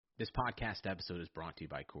This podcast episode is brought to you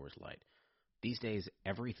by Coors Light. These days,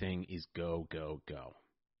 everything is go, go, go.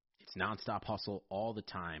 It's nonstop hustle all the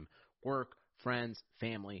time. Work, friends,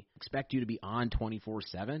 family expect you to be on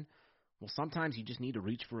 24/7. Well, sometimes you just need to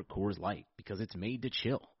reach for a Coors Light because it's made to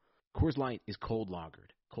chill. Coors Light is cold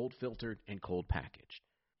lagered, cold filtered, and cold packaged.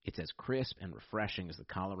 It's as crisp and refreshing as the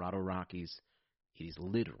Colorado Rockies. It is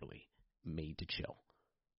literally made to chill.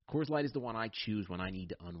 Coors Light is the one I choose when I need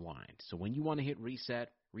to unwind. So when you want to hit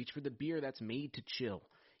reset, reach for the beer that's made to chill.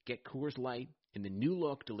 Get Coors Light in the new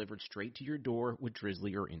look delivered straight to your door with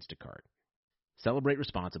Drizzly or Instacart. Celebrate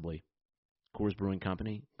responsibly. Coors Brewing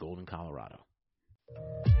Company, Golden, Colorado.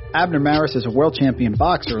 Abner Maris is a world champion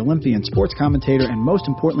boxer, Olympian, sports commentator, and most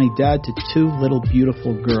importantly, dad to two little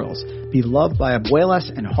beautiful girls. Beloved by abuelas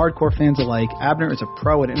and hardcore fans alike, Abner is a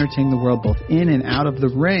pro at entertaining the world both in and out of the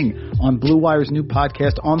ring. On Blue Wire's new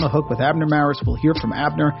podcast, On the Hook with Abner Maris, we'll hear from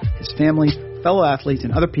Abner, his family, fellow athletes,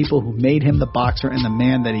 and other people who made him the boxer and the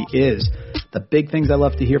man that he is. The big things I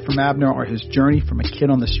love to hear from Abner are his journey from a kid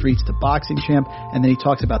on the streets to boxing champ, and then he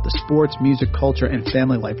talks about the sports, music, culture, and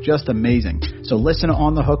family life. Just amazing. So listen to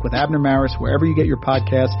On the Hook with Abner Maris wherever you get your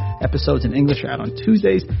podcasts. Episodes in English are out on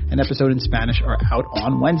Tuesdays, and episodes in Spanish are out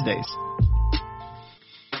on Wednesdays.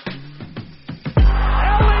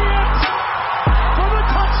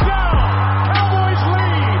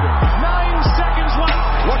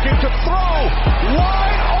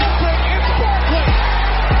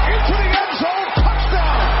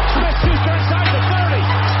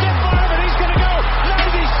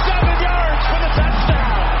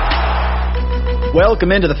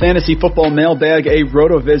 Welcome into the Fantasy Football Mailbag, a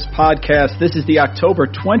RotoViz podcast. This is the October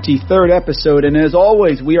 23rd episode, and as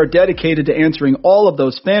always, we are dedicated to answering all of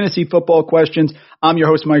those fantasy football questions. I'm your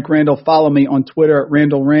host, Mike Randall. Follow me on Twitter at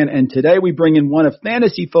RandallRant, and today we bring in one of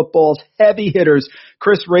fantasy football's heavy hitters,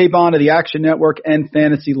 Chris Raybon of the Action Network and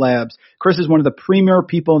Fantasy Labs. Chris is one of the premier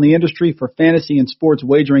people in the industry for fantasy and sports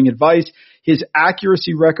wagering advice. His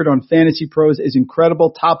accuracy record on Fantasy Pros is incredible.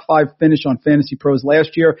 Top 5 finish on Fantasy Pros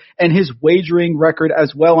last year, and his wagering record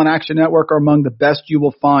as well on Action Network are among the best you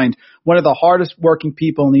will find. One of the hardest working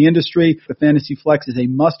people in the industry. The Fantasy Flex is a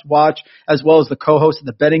must watch, as well as the co-host of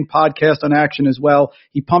the betting podcast on Action as well.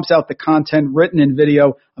 He pumps out the content written in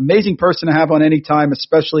video. Amazing person to have on any time,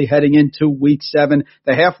 especially heading into week 7,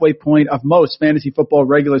 the halfway point of most fantasy football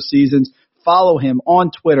regular seasons. Follow him on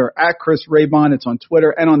Twitter at Chris Raybon. It's on Twitter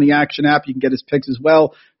and on the Action app. You can get his picks as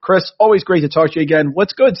well. Chris, always great to talk to you again.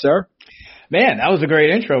 What's good, sir? Man, that was a great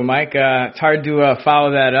intro, Mike. It's hard to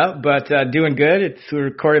follow that up, but doing good. We're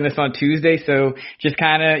recording this on Tuesday, so just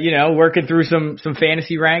kind of, working through some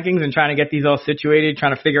fantasy rankings and trying to get these all situated,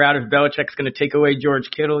 trying to figure out if Belichick's going to take away George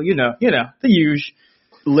Kittle. The huge.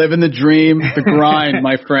 Living the dream, the grind,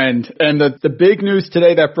 my friend. And the big news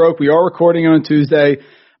today that broke, we are recording on Tuesday.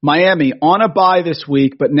 Miami on a bye this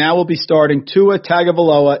week, but now we'll be starting Tua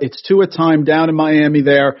Tagovailoa. It's Tua time down in Miami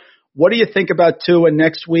there. What do you think about Tua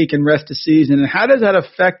next week and rest of season? And how does that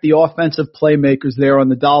affect the offensive playmakers there on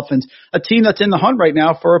the Dolphins, a team that's in the hunt right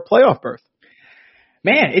now for a playoff berth?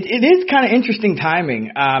 Man, it is kind of interesting timing.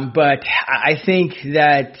 But I think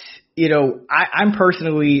that, I'm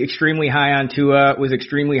personally extremely high on Tua, was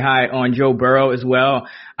extremely high on Joe Burrow as well.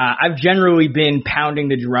 I've generally been pounding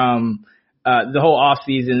the drum the whole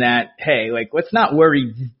offseason that, hey, let's not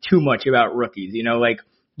worry too much about rookies.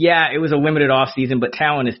 It was a limited offseason, but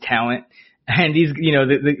talent is talent. And these,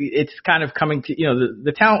 it's kind of coming to,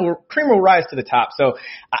 the talent, cream will rise to the top. So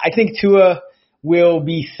I think Tua will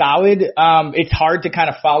be solid. It's hard to kind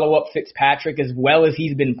of follow up Fitzpatrick as well as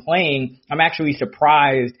he's been playing. I'm actually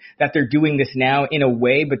surprised that they're doing this now in a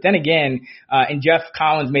way. But then again, and Jeff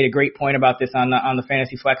Collins made a great point about this on the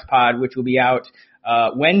Fantasy Flex pod, which will be out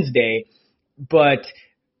Wednesday. But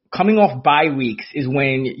coming off bye weeks is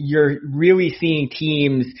when you're really seeing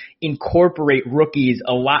teams incorporate rookies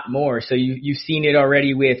a lot more. So you've seen it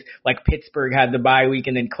already with Pittsburgh had the bye week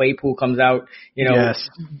and then Claypool comes out,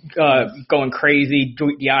 going crazy.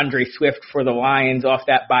 DeAndre Swift for the Lions off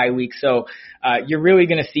that bye week. So you're really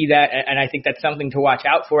going to see that. And I think that's something to watch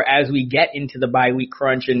out for as we get into the bye week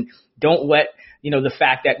crunch, and don't let, the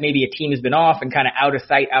fact that maybe a team has been off and kind of out of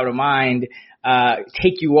sight, out of mind,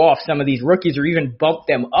 take you off some of these rookies or even bump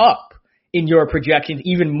them up in your projections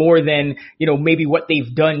even more than, maybe what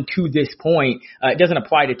they've done to this point. It doesn't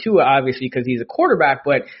apply to Tua, obviously, because he's a quarterback,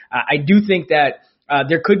 but I do think that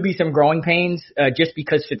there could be some growing pains just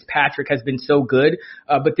because Fitzpatrick has been so good.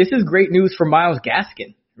 But this is great news for Myles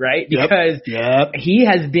Gaskin. right? Because he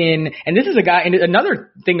has been, and this is a guy, and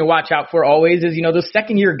another thing to watch out for always is, you know, those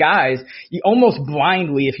second year guys, you almost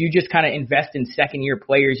blindly, if you just kind of invest in second year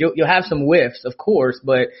players, you'll have some whiffs, of course,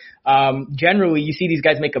 but Generally, you see these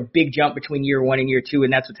guys make a big jump between year 1 and year 2,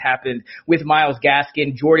 and that's what's happened with Myles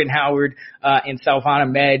Gaskin, Jordan Howard, and Salvon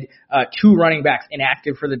Ahmed, 2 running backs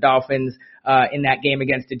inactive for the Dolphins in that game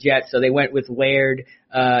against the Jets. So they went with Laird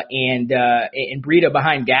and Breida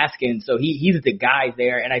behind Gaskin. So he's the guy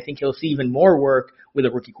there, and I think he'll see even more work with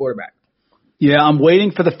a rookie quarterback. Yeah, I'm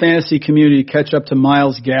waiting for the fantasy community to catch up to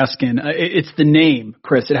Myles Gaskin. It's the name,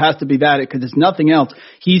 Chris. It has to be that because there's nothing else.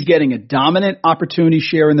 He's getting a dominant opportunity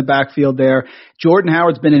share in the backfield there. Jordan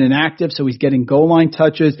Howard's been inactive, so he's getting goal line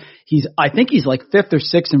touches. I think he's like 5th or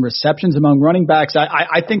 6th in receptions among running backs.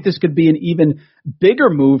 I think this could be an even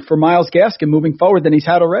bigger move for Myles Gaskin moving forward than he's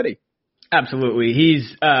had already. Absolutely.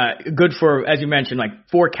 He's good for, as you mentioned, like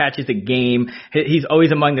 4 catches a game. He's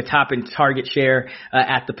always among the top in target share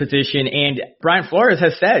at the position. And Brian Flores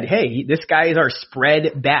has said, hey, this guy is our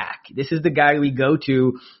spread back. This is the guy we go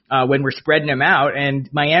to when we're spreading him out. And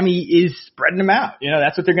Miami is spreading him out.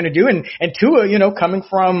 That's what they're going to do. And Tua, coming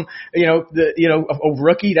from, a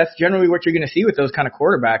rookie, that's generally what you're going to see with those kind of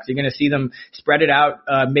quarterbacks. You're going to see them spread it out,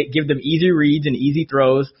 give them easy reads and easy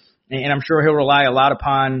throws. And I'm sure he'll rely a lot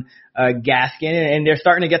upon Gaskin, and they're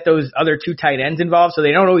starting to get those other 2 tight ends involved, so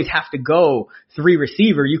they don't always have to go 3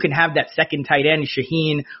 receiver. You can have that second tight end,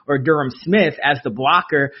 Shaheen or Durham Smith, as the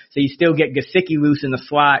blocker, so you still get Gesicki loose in the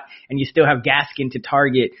slot, and you still have Gaskin to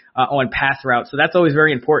target on pass routes. So that's always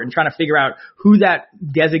very important, trying to figure out who that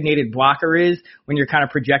designated blocker is when you're kind of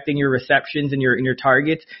projecting your receptions and your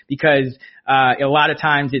targets, because a lot of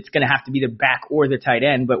times it's going to have to be the back or the tight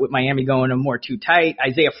end, but with Miami going a more too tight,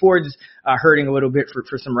 Isaiah Ford's hurting a little bit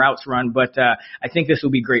for some routes run, but I think this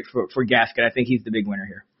will be great for Gaskin. I think he's the big winner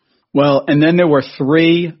here. Well, and then there were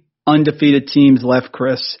 3 undefeated teams left,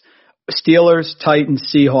 Chris. Steelers,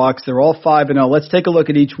 Titans, Seahawks. They're all 5-0. Let's take a look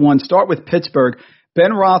at each one. Start with Pittsburgh.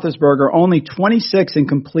 Ben Roethlisberger, only 26 in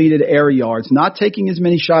completed air yards, not taking as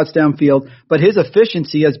many shots downfield, but his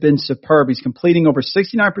efficiency has been superb. He's completing over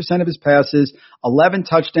 69% of his passes, 11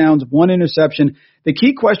 touchdowns, 1 interception. The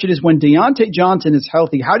key question is when Deontay Johnson is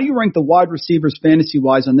healthy, how do you rank the wide receivers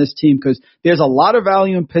fantasy-wise on this team? Because there's a lot of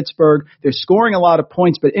value in Pittsburgh. They're scoring a lot of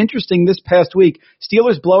points. But interesting, this past week,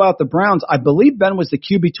 Steelers blow out the Browns. I believe Ben was the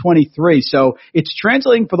QB 23. So it's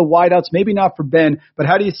translating for the wideouts, maybe not for Ben. But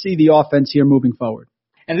how do you see the offense here moving forward?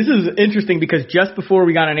 And this is interesting because just before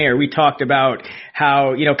we got on air, we talked about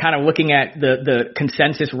how, kind of looking at the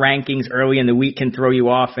consensus rankings early in the week can throw you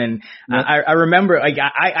off. And yep. I remember,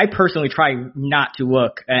 I personally try not to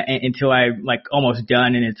look until I'm almost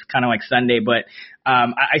done and it's kind of like Sunday. But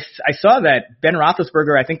I saw that Ben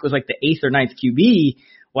Roethlisberger, I think, was like the 8th or 9th QB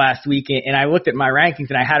last week, and I looked at my rankings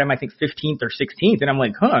and I had him, I think, 15th or 16th, and I'm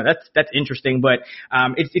like, that's interesting. But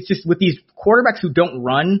it's just with these quarterbacks who don't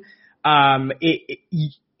run,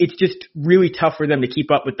 it's just really tough for them to keep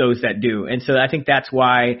up with those that do. And so I think that's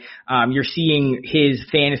why you're seeing his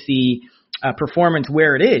fantasy performance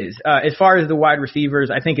where it is. As far as the wide receivers,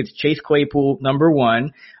 I think it's Chase Claypool, number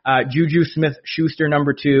 1, Juju Smith-Schuster,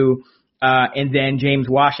 number 2, and then James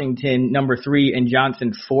Washington, number 3, and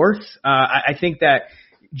Johnson 4th. I think that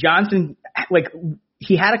Johnson,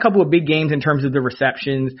 he had a couple of big games in terms of the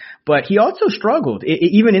receptions, but he also struggled,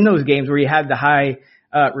 even in those games where he had the high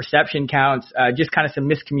reception counts, just kind of some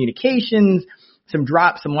miscommunications, some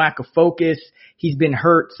drops, some lack of focus. He's been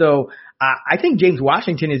hurt. So I think James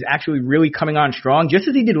Washington is actually really coming on strong, just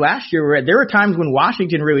as he did last year, where there were times when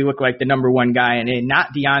Washington really looked like the number 1 guy and not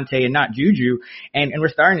Deontay and not Juju. And we're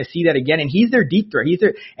starting to see that again. And he's their deep threat.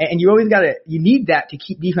 And you always you need that to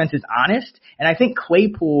keep defenses honest. And I think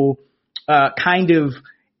Claypool kind of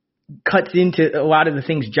cuts into a lot of the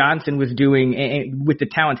things Johnson was doing, and with the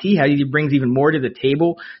talents he had, he brings even more to the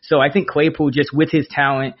table. So I think Claypool, just with his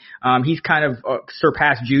talent, he's kind of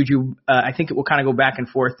surpassed Juju. I think it will kind of go back and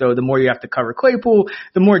forth, though. The more you have to cover Claypool,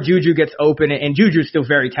 the more Juju gets open, and Juju's still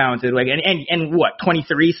very talented. And what,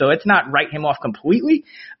 23? So it's not write him off completely.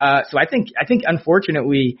 So I think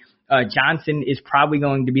unfortunately, Johnson is probably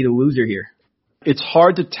going to be the loser here. It's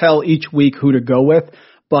hard to tell each week who to go with.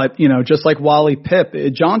 But, just like Wally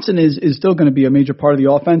Pipp, Johnson is still going to be a major part of the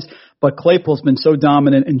offense, but Claypool's been so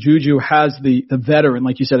dominant, and Juju has the veteran,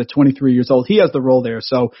 like you said, at 23 years old. He has the role there.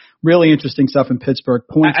 So really interesting stuff in Pittsburgh.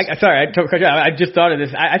 Points. I just thought of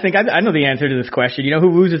this. I think I know the answer to this question. You know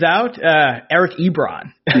who loses out? Eric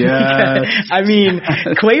Ebron. Yeah. I mean,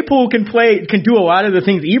 Claypool can do a lot of the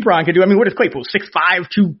things Ebron can do. I mean, what is Claypool? 6'5",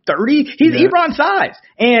 230? He's Ebron size.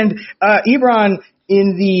 And Ebron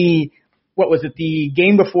in the what was it, the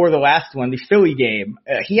game before the last one, the Philly game,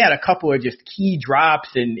 he had a couple of just key drops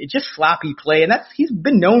and it just sloppy play. And he's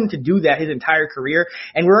been known to do that his entire career.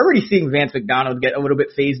 And we're already seeing Vance McDonald get a little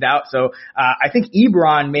bit phased out. So, I think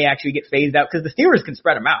Ebron may actually get phased out because the Steelers can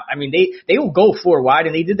spread him out. I mean, they will go 4 wide,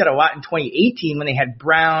 and they did that a lot in 2018 when they had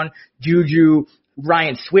Brown, Juju,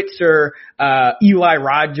 Ryan Switzer, Eli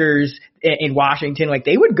Rogers in Washington. Like,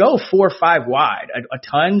 they would go 4 or 5 wide a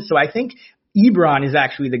ton. So I think Ebron is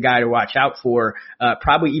actually the guy to watch out for,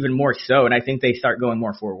 probably even more so. And I think they start going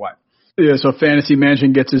more 4 wide. Yeah, so Fantasy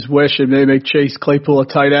Mansion gets his wish and they make Chase Claypool a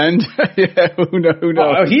tight end. Yeah, who knows? Oh,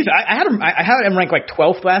 I had him ranked like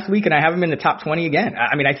 12th last week, and I have him in the top 20 again.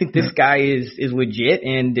 I mean, I think this guy is legit,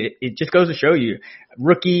 and it just goes to show you,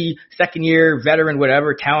 rookie, second year, veteran,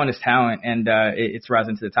 whatever, talent is talent, and it's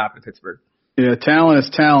rising to the top of Pittsburgh. Yeah, talent is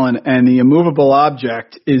talent, and the immovable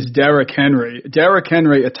object is Derrick Henry. Derrick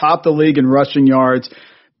Henry atop the league in rushing yards,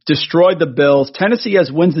 destroyed the Bills. Tennessee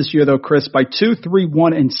has wins this year, though, Chris, by 2, 3,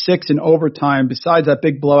 1, and 6 in overtime, besides that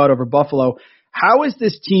big blowout over Buffalo. How is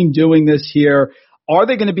this team doing this here? Are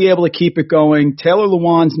they going to be able to keep it going? Taylor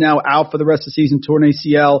Lewan's now out for the rest of the season, torn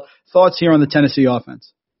ACL. Thoughts here on the Tennessee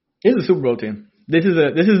offense? This is a Super Bowl team. This is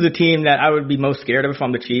the team that I would be most scared of if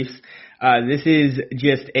I'm the Chiefs. This is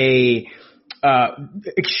just a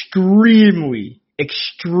extremely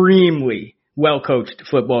well-coached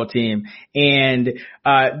football team. And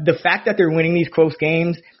the fact that they're winning these close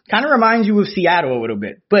games kind of reminds you of Seattle a little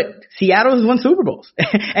bit. But Seattle has won Super Bowls.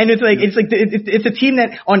 And it's a team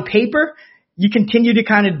that on paper you continue to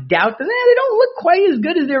kind of doubt that they don't look quite as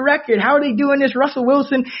good as their record. How are they doing this? Russell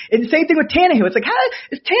Wilson. And the same thing with Tannehill. It's like, how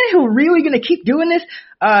is Tannehill really going to keep doing this?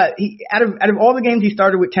 Out of all the games he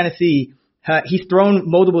started with Tennessee, he's thrown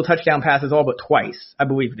multiple touchdown passes all but twice, I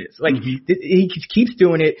believe it is. Like, he keeps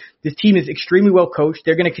doing it. This team is extremely well coached.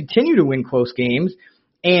 They're going to continue to win close games.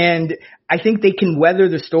 And I think they can weather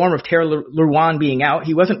the storm of Taylor Lewan being out.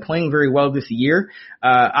 He wasn't playing very well this year.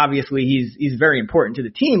 Obviously, he's very important to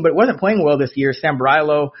the team, but wasn't playing well this year. Sam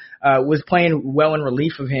Brillo was playing well in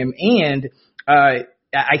relief of him. And I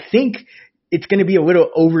think it's going to be a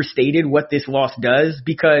little overstated what this loss does,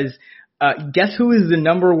 because guess who is the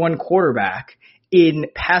number 1 quarterback in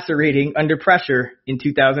passer rating under pressure in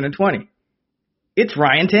 2020? It's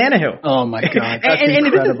Ryan Tannehill. Oh my God, that's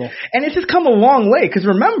incredible. And it's just come a long way, because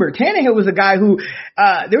remember, Tannehill was a guy who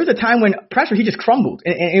there was a time when pressure, he just crumbled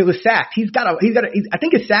and it was sacked. I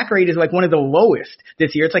think his sack rate is like one of the lowest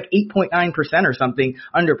this year. It's like 8.9% or something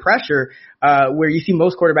under pressure, where you see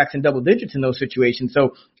most quarterbacks in double digits in those situations.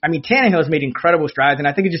 So I mean, Tannehill has made incredible strides, and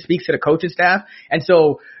I think it just speaks to the coaching staff. And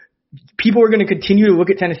so people are going to continue to look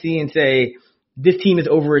at Tennessee and say, this team is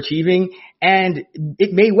overachieving, and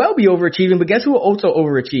it may well be overachieving, but guess who also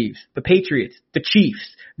overachieves? The Patriots, the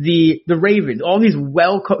Chiefs, the Ravens, all these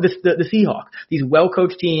the Seahawks, these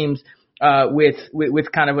well-coached teams,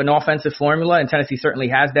 with kind of an offensive formula, and Tennessee certainly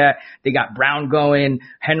has that. They got Brown going.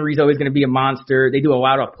 Henry's always going to be a monster. They do a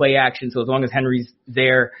lot of play action, so as long as Henry's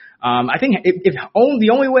there, I think the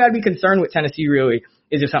only way I'd be concerned with Tennessee really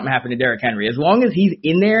is if something happened to Derrick Henry. As long as he's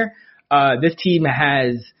in there, this team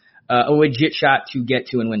has a legit shot to get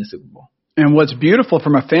to and win the Super Bowl. And what's beautiful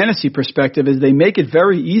from a fantasy perspective is they make it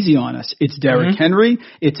very easy on us. It's Derrick Henry,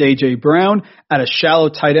 it's A.J. Brown. At a shallow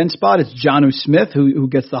tight end spot, it's Jonnu Smith who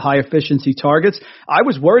gets the high efficiency targets. I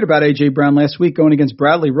was worried about A.J. Brown last week going against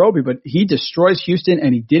Bradley Roby, but he destroys Houston,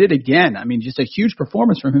 and he did it again. I mean, just a huge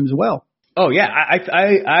performance from him as well. Oh yeah,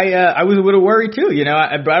 I was a little worried too. You know,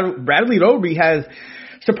 Bradley Roby has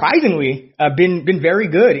surprisingly been very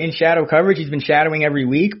good in shadow coverage. He's been shadowing every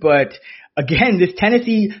week, but again, this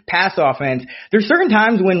Tennessee pass offense, there's certain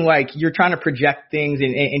times when like you're trying to project things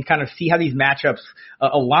and kind of see how these matchups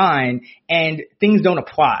align, and things don't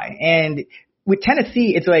apply. And with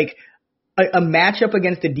Tennessee, it's like a matchup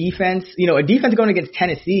against a defense, you know, a defense going against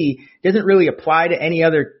Tennessee doesn't really apply to any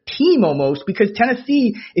other team almost, because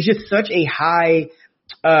Tennessee is just such a high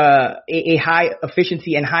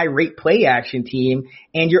efficiency and high rate play action team,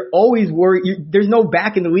 and you're always worried. There's no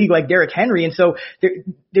back in the league like Derrick Henry, and so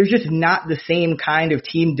there's just not the same kind of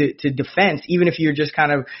team to defense. Even if you're just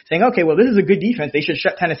kind of saying, okay, well, this is a good defense, they should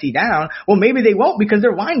shut Tennessee down. Well, maybe they won't, because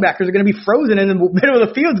their linebackers are going to be frozen, and the middle of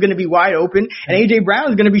the field is going to be wide open, and A.J. Brown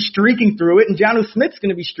is going to be streaking through it, and Jonnu Smith's going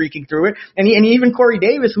to be streaking through it, and even Corey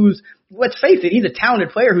Davis, who's, let's face it, he's a talented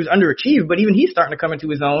player who's underachieved, but even he's starting to come into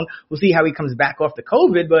his own. We'll see how he comes back off the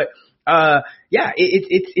COVID, but yeah,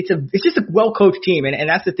 it's just a well-coached team, and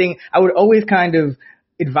that's the thing. I would always kind of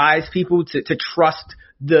advise people to trust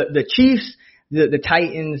the Chiefs, the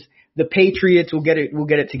Titans, the Patriots will get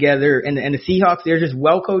it together, and the Seahawks. They're just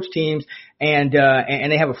well-coached teams, and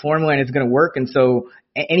they have a formula, and it's going to work. And so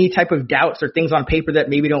any type of doubts or things on paper that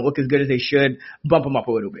maybe don't look as good as they should, bump them up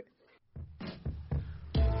a little bit.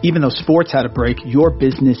 Even though sports had a break, your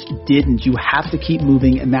business didn't. You have to keep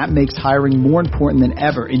moving, and that makes hiring more important than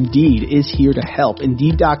ever. Indeed is here to help.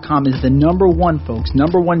 Indeed.com is the number one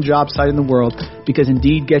job site in the world because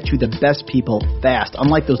Indeed gets you the best people fast.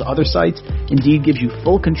 Unlike those other sites, Indeed gives you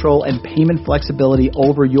full control and payment flexibility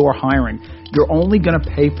over your hiring. You're only going to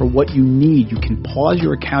pay for what you need. You can pause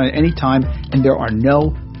your account at any time, and there are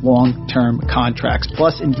no long-term contracts.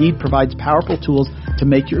 Plus, Indeed provides powerful tools to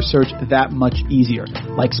make your search that much easier,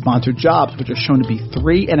 like sponsored jobs, which are shown to be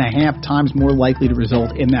 3.5 times more likely to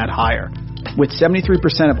result in that hire. With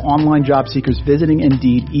 73% of online job seekers visiting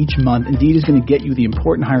Indeed each month, Indeed is going to get you the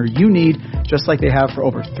important hire you need, just like they have for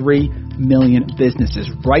over 3 million businesses.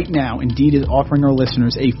 Right now, Indeed is offering our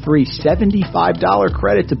listeners a free $75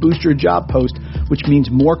 credit to boost your job post, which means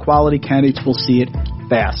more quality candidates will see it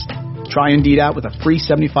fast. Try Indeed out with a free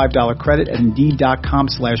 $75 credit at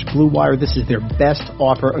Indeed.com/Blue Wire. This is their best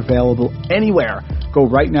offer available anywhere. Go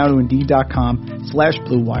right now to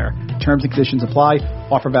Indeed.com/Blue Wire. Terms and conditions apply.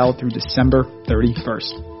 Offer valid through December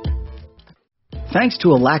 31st. Thanks to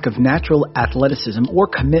a lack of natural athleticism or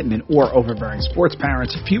commitment or overbearing sports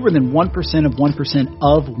parents, fewer than 1% of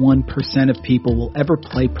 1% of people will ever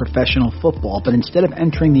play professional football. But instead of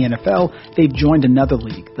entering the NFL, they've joined another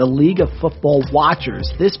league, the League of Football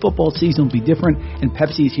Watchers. This football season will be different, and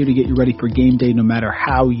Pepsi is here to get you ready for game day no matter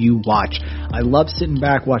how you watch. I love sitting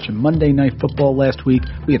back watching Monday Night Football last week.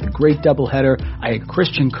 We had a great doubleheader. I had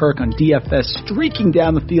Christian Kirk on DFS streaking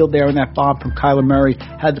down the field there in that bomb from Kyler Murray.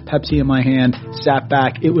 Had the Pepsi in my hand. Sat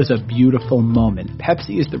back. It was a beautiful moment.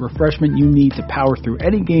 Pepsi is the refreshment you need to power through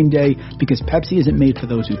any game day because Pepsi isn't made for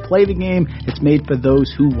those who play the game. It's made for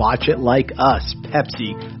those who watch it like us.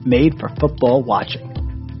 Pepsi, made for football watching.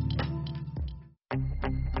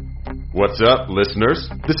 What's up, listeners?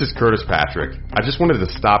 This is Curtis Patrick. I just wanted to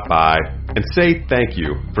stop by and say thank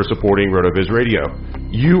you for supporting RotoViz Radio.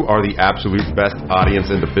 You are the absolute best audience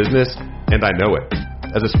in the business, and I know it.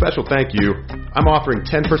 As a special thank you, I'm offering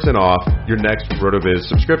 10% off your next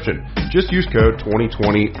RotoViz subscription. Just use code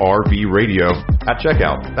 2020RVRadio at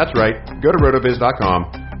checkout. That's right. Go to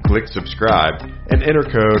rotoviz.com, click subscribe, and enter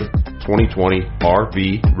code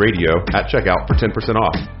 2020RVRadio at checkout for 10%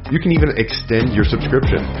 off. You can even extend your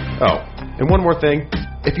subscription. Oh, and one more thing.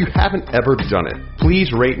 If you haven't ever done it,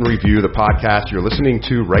 please rate and review the podcast you're listening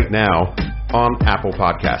to right now on Apple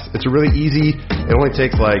Podcasts. It's really easy. It only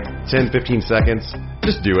takes like 10, 15 seconds.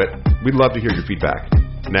 Just do it. We'd love to hear your feedback.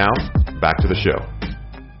 Now, back to the show.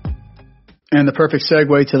 And the perfect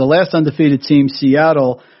segue to the last undefeated team,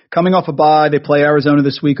 Seattle. Coming off a bye, they play Arizona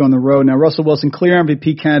this week on the road. Now, Russell Wilson, clear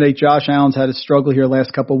MVP candidate. Josh Allen's had a struggle here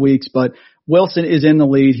last couple of weeks, but Wilson is in the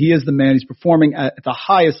lead. He is the man. He's performing at the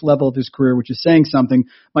highest level of his career, which is saying something.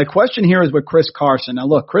 My question here is with Chris Carson. Now,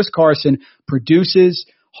 look, Chris Carson produces,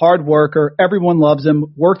 hard worker. Everyone loves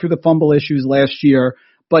him. Worked through the fumble issues last year,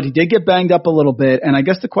 but he did get banged up a little bit. And I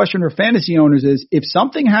guess the question for fantasy owners is, if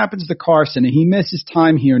something happens to Carson and he misses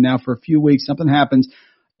time here now for a few weeks, something happens,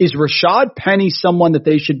 is Rashad Penny someone that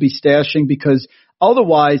they should be stashing? Because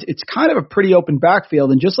otherwise, it's kind of a pretty open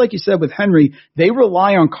backfield. And just like you said with Henry, they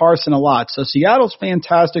rely on Carson a lot. So Seattle's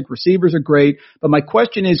fantastic. Receivers are great. But my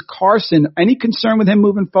question is, Carson, any concern with him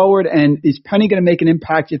moving forward? And is Penny going to make an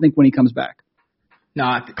impact, you think, when he comes back?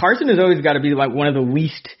 No, Carson has always got to be like one of the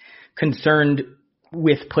least concerned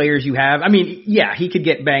with players you have. I mean, yeah, he could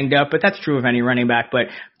get banged up, but that's true of any running back. But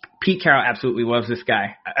Pete Carroll absolutely loves this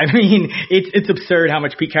guy. I mean, it's absurd how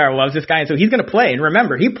much Pete Carroll loves this guy. And so he's going to play. And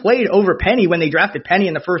remember, he played over Penny when they drafted Penny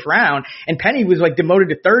in the first round. And Penny was like demoted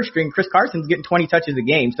to third string. Chris Carson's getting 20 touches a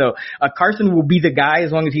game. So Carson will be the guy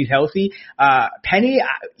as long as he's healthy. Penny,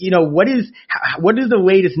 what is the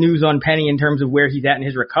latest news on Penny in terms of where he's at in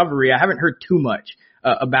his recovery? I haven't heard too much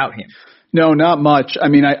about him. No, not much. I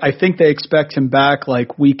mean, I think they expect him back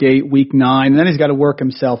like week 8, week 9, and then he's got to work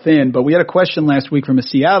himself in. But we had a question last week from a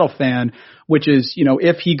Seattle fan, which is,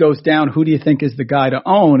 if he goes down, who do you think is the guy to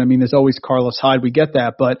own? I mean, there's always Carlos Hyde. We get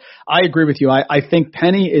that. But I agree with you. I think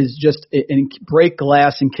Penny is just in break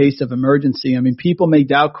glass in case of emergency. I mean, people may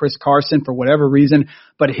doubt Chris Carson for whatever reason,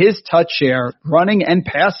 but his touch share, running and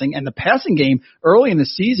passing, and the passing game early in the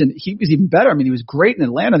season, he was even better. I mean, he was great in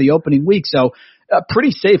Atlanta the opening week. So a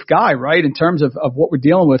pretty safe guy, right, in terms of what we're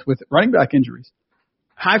dealing with running back injuries.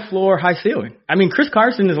 High floor, high ceiling. I mean, Chris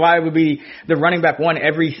Carson is why it would be the running back one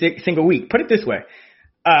every single week. Put it this way.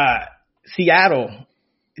 Seattle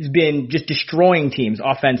has been just destroying teams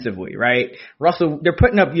offensively, right? Russell, they're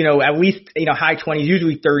putting up, at least, high 20s,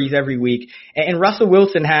 usually 30s every week. And Russell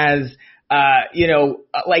Wilson has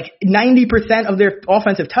like 90% of their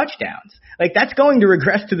offensive touchdowns. Like that's going to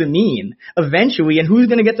regress to the mean eventually. And who's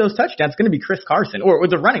going to get those touchdowns? It's going to be Chris Carson or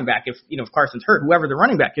the running back if Carson's hurt, whoever the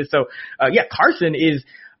running back is. So, Carson is,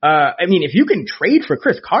 if you can trade for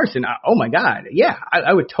Chris Carson, oh my God. Yeah,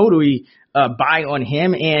 I would totally, buy on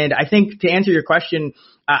him. And I think to answer your question,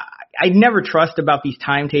 I never trust about these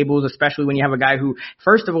timetables, especially when you have a guy who,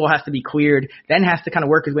 first of all, has to be cleared, then has to kind of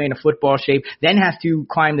work his way into football shape, then has to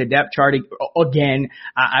climb the depth chart again.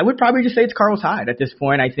 I would probably just say it's Carlos Hyde at this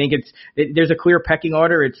point. I think there's a clear pecking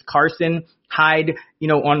order. It's Carson, Hyde,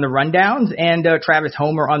 on the rundowns, and Travis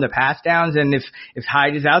Homer on the pass downs. And if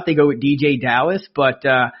Hyde is out, they go with DJ Dallas. But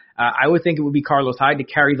I would think it would be Carlos Hyde to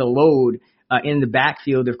carry the load in the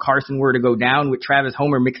backfield if Carson were to go down, with Travis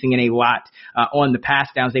Homer mixing in a lot on the pass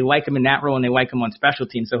downs. They like him in that role, and they like him on special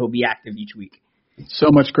teams, so he'll be active each week.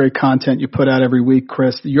 So much great content you put out every week,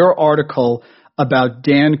 Chris. Your article about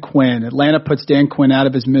Dan Quinn, Atlanta puts Dan Quinn out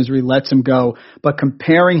of his misery, lets him go, but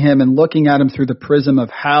comparing him and looking at him through the prism of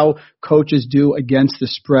how coaches do against the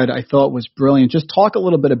spread, I thought was brilliant. Just talk a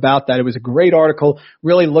little bit about that. It was a great article,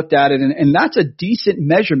 really looked at it, and that's a decent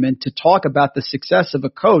measurement to talk about the success of a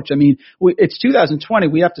coach. I mean, it's 2020.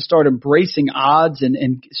 We have to start embracing odds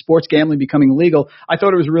and sports gambling becoming legal. I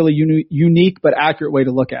thought it was a really unique but accurate way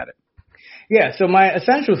to look at it. Yeah, so my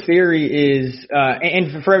essential theory is,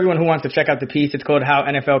 and for everyone who wants to check out the piece, it's called How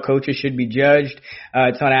NFL Coaches Should Be Judged.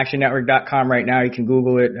 It's on actionnetwork.com right now. You can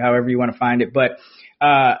Google it, however you want to find it. But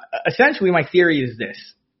essentially my theory is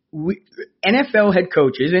this. NFL head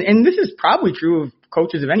coaches, and this is probably true of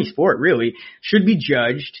coaches of any sport really, should be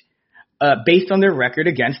judged based on their record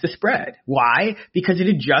against the spread. Why? Because it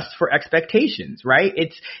adjusts for expectations, right?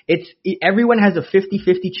 Everyone has a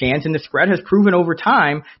 50-50 chance, and the spread has proven over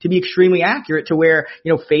time to be extremely accurate to where,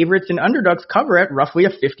 favorites and underdogs cover at roughly a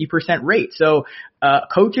 50% rate. So,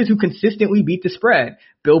 coaches who consistently beat the spread,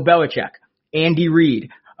 Bill Belichick, Andy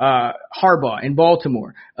Reid, Harbaugh in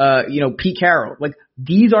Baltimore, Pete Carroll, like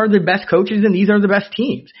these are the best coaches and these are the best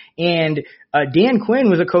teams. And, Dan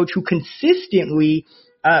Quinn was a coach who consistently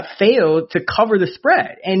failed to cover the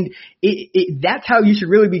spread. And that's how you should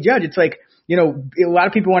really be judged. It's like, a lot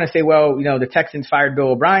of people want to say, well, the Texans fired Bill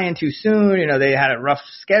O'Brien too soon. They had a rough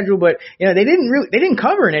schedule, but, they didn't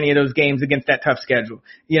cover in any of those games against that tough schedule.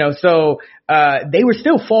 So they were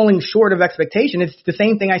still falling short of expectation. It's the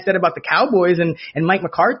same thing I said about the Cowboys and Mike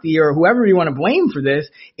McCarthy or whoever you want to blame for this.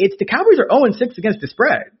 It's the Cowboys are 0-6 against the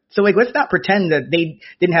spread. So let's not pretend that they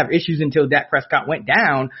didn't have issues until Dak Prescott went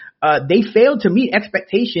down. They failed to meet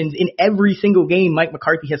expectations in every single game Mike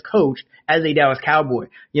McCarthy has coached as a Dallas Cowboy.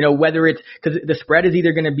 Whether it's because the spread is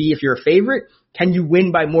either going to be, if you're a favorite, can you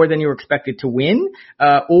win by more than you're expected to win?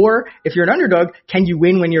 Or if you're an underdog, can you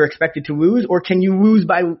win when you're expected to lose? Or can you lose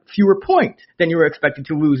by fewer points than you were expected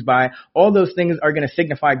to lose by? All those things are going to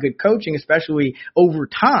signify good coaching, especially over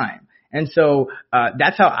time. And so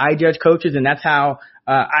that's how I judge coaches, and that's how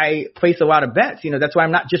I place a lot of bets. That's why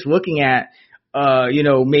I'm not just looking at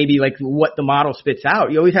maybe like what the model spits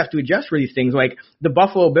out. You always have to adjust for these things. Like the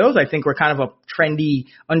Buffalo Bills, I think, were kind of a trendy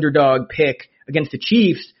underdog pick against the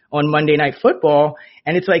Chiefs on Monday Night Football.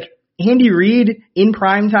 And it's like Andy Reid in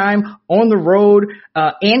prime time, on the road,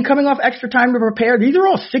 and coming off extra time to prepare. These are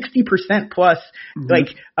all 60% plus,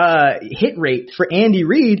 hit rates for Andy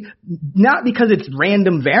Reid, not because it's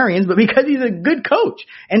random variance, but because he's a good coach.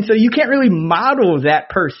 And so you can't really model that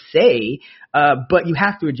per se, but you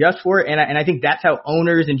have to adjust for it. And I think that's how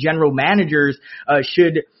owners and general managers,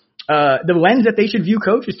 should, the lens that they should view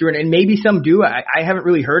coaches through, and maybe some do. I haven't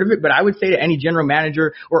really heard of it, but I would say to any general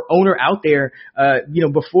manager or owner out there,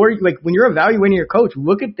 before, when you're evaluating your coach,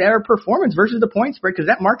 look at their performance versus the point spread, because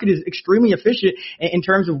that market is extremely efficient in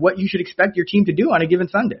terms of what you should expect your team to do on a given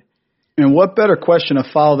Sunday. And what better question to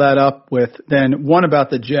follow that up with than one about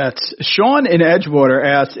the Jets? Sean in Edgewater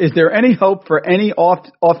asks, is there any hope for any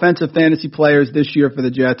offensive fantasy players this year for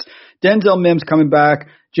the Jets? Denzel Mims coming back.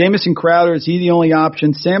 Jamison Crowder, is he the only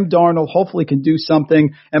option? Sam Darnold hopefully can do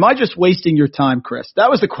something. Am I just wasting your time, Chris? That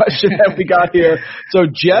was the question that we got here. So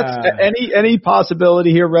Jets, any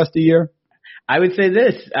possibility here rest of the year? I would say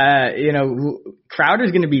this,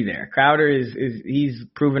 Crowder's going to be there. Crowder he's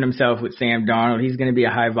proven himself with Sam Darnold. He's going to be a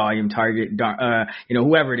high volume target.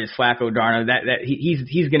 Whoever it is, Flacco, Darnold,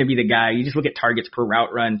 he's going to be the guy. You just look at targets per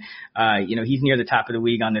route run. He's near the top of the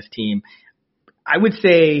league on this team. I would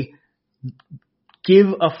say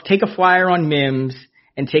take a flyer on Mims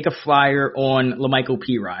and take a flyer on LaMichael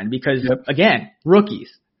Pirine because, again, rookies.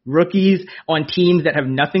 Rookies on teams that have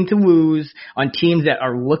nothing to lose, on teams that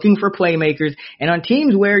are looking for playmakers, and on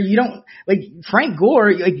teams where you don't, like Frank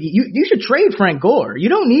Gore, like you should trade Frank Gore. You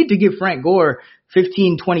don't need to give Frank Gore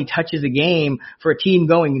 15, 20 touches a game for a team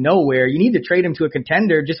going nowhere. You need to trade him to a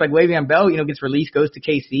contender, just like Le'Veon Bell, gets released, goes to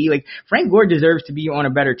KC. Like Frank Gore deserves to be on a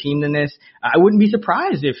better team than this. I wouldn't be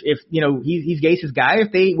surprised if he's Gase's guy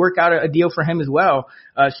if they work out a deal for him as well.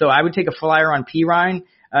 So I would take a flyer on Perine.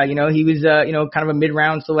 He was, kind of a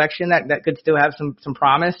mid-round selection that could still have some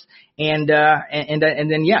promise. And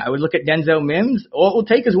then, I would look at Denzel Mims. All it will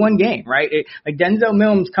take is one game, right? Like Denzel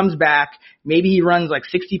Mims comes back. Maybe he runs like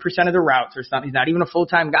 60% of the routes or something. He's not even a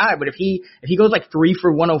full-time guy, but if he goes like 3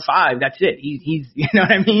 for 105, that's it. He's, you know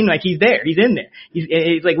what I mean? Like he's there. He's in there.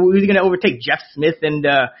 It's like, who's going to overtake Jeff Smith and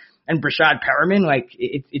Brashad Perriman? Like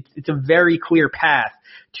it's a very clear path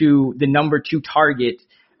to the number 2 target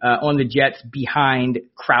on the Jets behind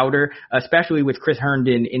Crowder, especially with Chris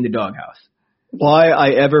Herndon in the doghouse. Why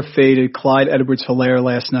I ever faded Clyde Edwards-Helaire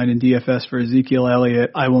last night in DFS for Ezekiel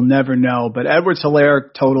Elliott, I will never know. But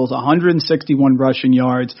Edwards-Helaire totals 161 rushing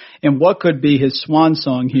yards and what could be his swan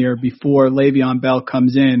song here before Le'Veon Bell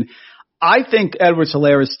comes in. I think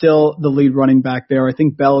Edwards-Helaire is still the lead running back there. I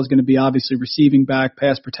think Bell is going to be obviously receiving back,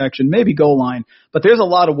 pass protection, maybe goal line. But there's a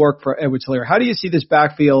lot of work for Edwards-Helaire. How do you see this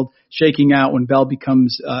backfield shaking out when Bell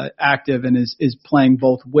becomes active and is playing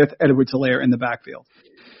both with Edwards-Helaire in the backfield?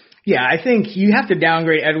 Yeah, I think you have to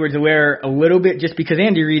downgrade Edwards-Helaire a little bit just because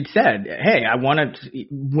Andy Reid said, hey, I want to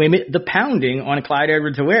limit the pounding on Clyde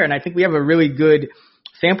Edwards-Helaire. And I think we have a really good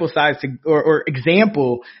sample size or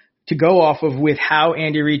example to go off of with how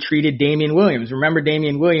Andy Reid treated Damian Williams. Remember,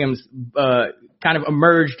 Damian Williams kind of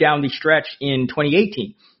emerged down the stretch in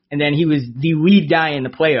 2018. And then he was the lead guy in the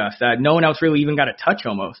playoffs. No one else really even got a touch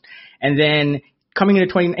almost. And then coming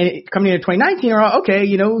into 2019, okay,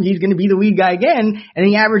 he's going to be the lead guy again. And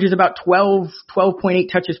he averages about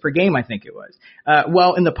 12.8 touches per game, I think it was.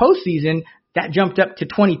 Well, in the postseason, that jumped up to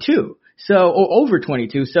 22. Or over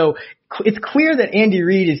 22. So it's clear that Andy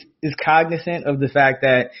Reid is cognizant of the fact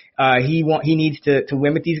that he needs to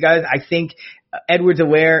limit these guys. I think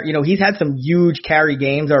Edwards-Helaire, he's had some huge carry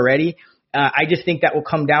games already. I just think that will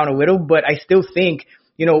come down a little, but I still think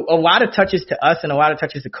a lot of touches to us and a lot of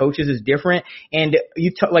touches to coaches is different. And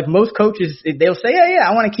like most coaches, they'll say, yeah,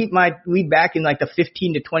 I want to keep my lead back in like the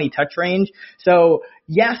 15 to 20 touch range. So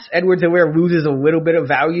yes, Edwards-Helaire loses a little bit of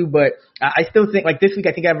value, but I still think like this week,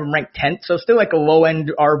 I think I have him ranked 10th. So still like a low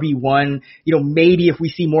end RB1, maybe if we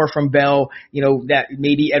see more from Bell, that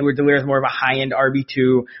maybe Edwards-Helaire is more of a high end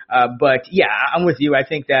RB2. But yeah, I'm with you. I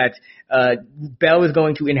think that Bell is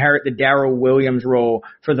going to inherit the Darrell Williams role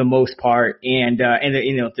for the most part, and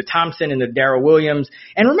the Thompson and the Darrell Williams.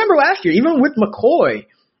 And remember last year, even with McCoy,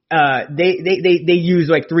 they used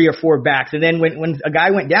like 3 or 4 backs, and then when a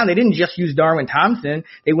guy went down, they didn't just use Darwin Thompson.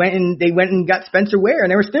 They went and got Spencer Ware,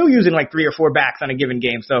 and they were still using like 3 or 4 backs on a given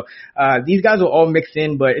game. So these guys will all mix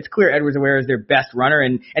in, but it's clear Edwards-Helaire is their best runner,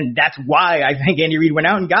 and that's why I think Andy Reid went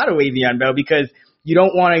out and got a Le'Veon Bell, because you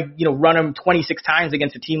don't want to, run him 26 times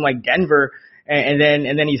against a team like Denver, and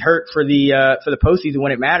then he's hurt for the postseason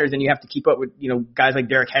when it matters, and you have to keep up with, guys like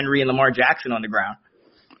Derrick Henry and Lamar Jackson on the ground.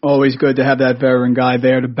 Always good to have that veteran guy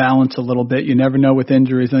there to balance a little bit. You never know with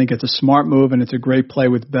injuries. I think it's a smart move, and it's a great play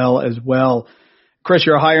with Bell as well. Chris,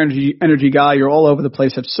 you're a high energy guy. You're all over the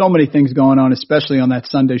place. Have so many things going on, especially on that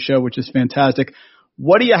Sunday show, which is fantastic.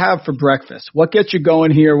 What do you have for breakfast? What gets you going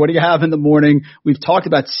here? What do you have in the morning? We've talked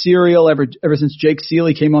about cereal ever since Jake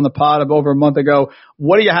Seeley came on the pod over a month ago.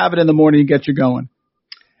 What do you have in the morning to get you going?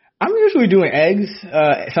 I'm usually doing eggs,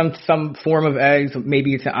 some form of eggs.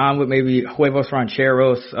 Maybe it's an omelet, maybe huevos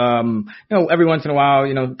rancheros. Every once in a while,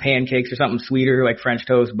 pancakes or something sweeter like French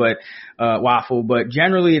toast, but waffle. But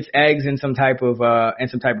generally, it's eggs and some type of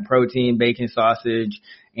protein, bacon, sausage,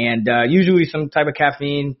 and usually some type of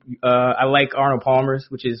caffeine. I like Arnold Palmer's,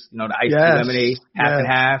 which is the iced tea lemonade, half and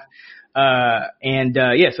half.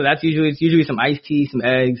 So that's usually some iced tea, some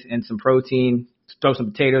eggs, and some protein. Throw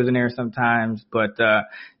some potatoes in there sometimes, but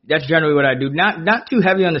that's generally what I do. Not too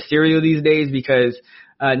heavy on the cereal these days because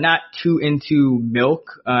not too into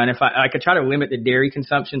milk. And if I could try to limit the dairy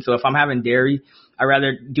consumption. So if I'm having dairy, I'd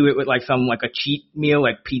rather do it with like a cheat meal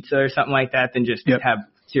like pizza or something like that than just have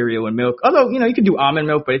cereal and milk. Although, you could do almond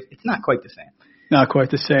milk, but it's not quite the same. Not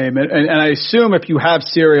quite the same. And I assume if you have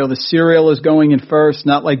cereal, the cereal is going in first,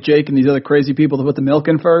 not like Jake and these other crazy people that put the milk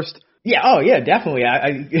in first. Yeah. Oh, yeah. Definitely.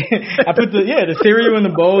 I put the cereal in the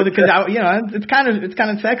bowl because it's kind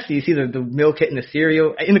of sexy. You see the milk hitting the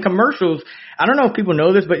cereal in the commercials. I don't know if people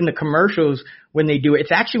know this, but in the commercials, when they do it.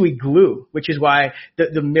 It's actually glue, which is why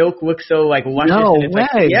the milk looks so like luscious. No and it's way.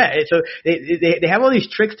 Like, yeah. So they have all these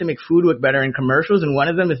tricks to make food look better in commercials. And one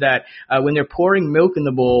of them is that, when they're pouring milk in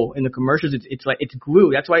the bowl in the commercials, it's like, it's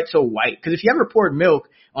glue. That's why it's so white. Cause if you ever poured milk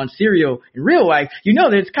on cereal in real life, you know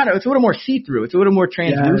that it's a little more see-through. It's a little more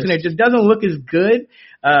translucent. Yes. It just doesn't look as good.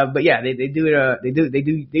 But yeah, they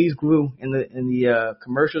use glue in the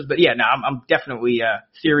commercials. But yeah, no, I'm definitely,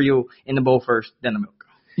 cereal in the bowl first, then the milk.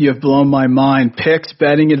 You've blown my mind. Picks,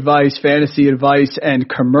 betting advice, fantasy advice, and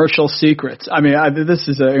commercial secrets. I mean, this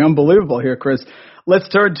is unbelievable here, Chris. Let's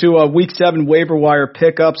turn to Week 7 waiver wire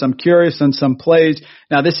pickups. I'm curious on some plays.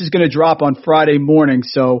 Now, this is going to drop on Friday morning,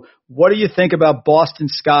 so what do you think about Boston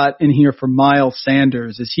Scott in here for Miles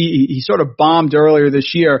Sanders? Is he sort of bombed earlier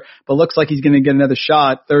this year, but looks like he's going to get another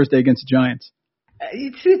shot Thursday against the Giants?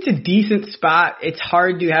 It's a decent spot. It's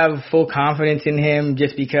hard to have full confidence in him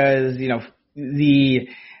just because, you know, the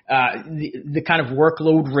kind of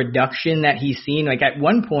workload reduction that he's seen. Like at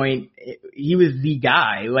one point, he was the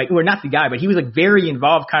guy, not the guy, but he was like very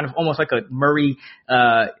involved, kind of almost like a Murray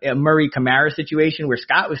Kamara situation where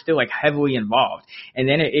Scott was still like heavily involved. And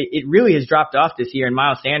then it really has dropped off this year, and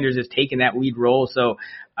Miles Sanders has taken that lead role. So,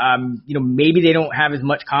 you know, maybe they don't have as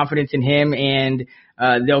much confidence in him, and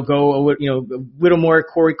they'll go, a little more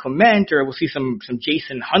Corey Clement, or we'll see some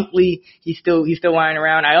Jason Huntley. He's still lying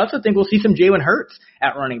around. I also think we'll see some Jalen Hurts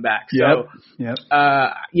at running back. So, yep.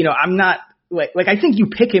 You know, I'm not like I think you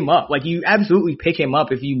pick him up. Like you absolutely pick him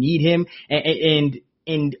up if you need him,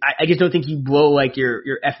 and I just don't think you blow like your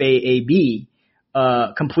FAAB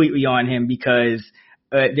completely on him because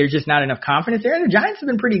there's just not enough confidence there. And the Giants have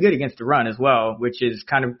been pretty good against the run as well, which is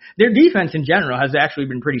kind of their defense in general has actually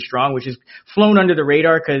been pretty strong, which has flown under the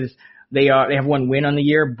radar because they have one win on the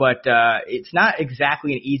year, but it's not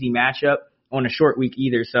exactly an easy matchup on a short week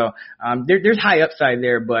either. So there's high upside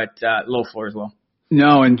there, but low floor as well.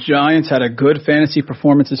 No, and Giants had a good fantasy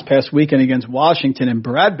performance this past weekend against Washington, and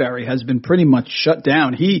Bradbury has been pretty much shut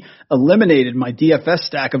down. He eliminated my DFS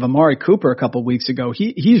stack of Amari Cooper a couple weeks ago.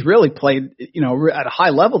 He's really played, at a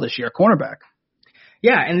high level this year, cornerback.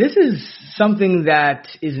 Yeah, and this is something that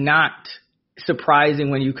is not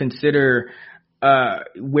surprising when you consider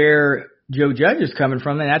where Joe Judge is coming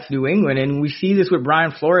from, and that's New England. And we see this with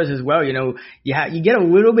Brian Flores as well. You get a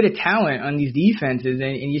little bit of talent on these defenses,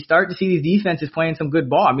 and you start to see these defenses playing some good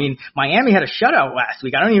ball. I mean, Miami had a shutout last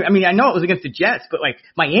week. I know it was against the Jets, but like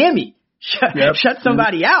Miami shut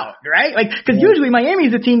somebody out, right? Like, cause usually Miami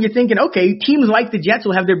is a team you're thinking, okay, teams like the Jets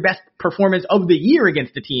will have their best performance of the year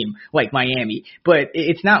against a team like Miami, but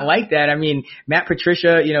it's not like that. I mean, Matt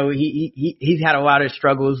Patricia, he's had a lot of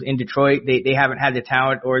struggles in Detroit. They haven't had the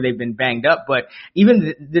talent, or they've been banged up, but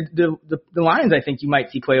even the Lions, I think you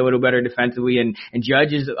might see play a little better defensively, and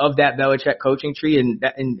Judge is of that Belichick coaching tree,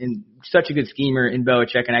 and such a good schemer in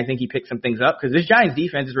Belichick. And I think he picked some things up because this Giants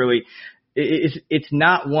defense is really, it's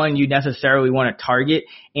not one you necessarily want to target.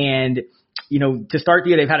 And, to start the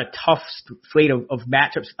year, they've had a tough slate of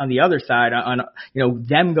matchups on the other side on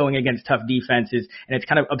them going against tough defenses. And it's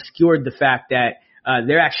kind of obscured the fact that,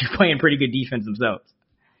 they're actually playing pretty good defense themselves.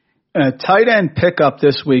 Tight end pickup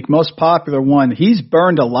this week, most popular one. He's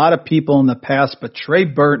burned a lot of people in the past, but Trey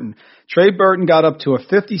Burton got up to a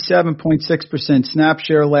 57.6% snap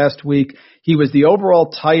share last week. He was the overall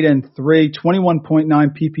tight end 3, 21.9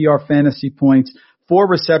 PPR fantasy points, 4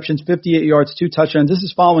 receptions, 58 yards, 2 touchdowns. This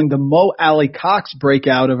is following the Mo Alley Cox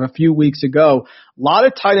breakout of a few weeks ago. A lot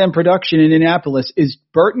of tight end production in Indianapolis. Is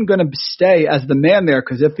Burton going to stay as the man there?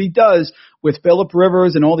 Because if he does, with Phillip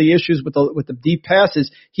Rivers and all the issues with the deep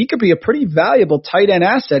passes, he could be a pretty valuable tight end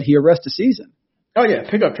asset here rest of season. Oh yeah,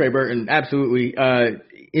 pick up Trey Burton, absolutely.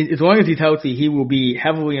 As long as he's healthy, he will be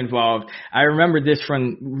heavily involved. I remember this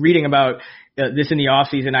from reading about this in the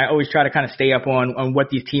offseason. I always try to kind of stay up on what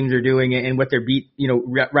these teams are doing and what their beat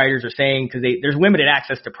writers are saying, because there's limited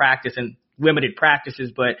access to practice and limited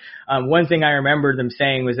practices. But one thing I remember them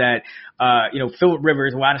saying was that Phillip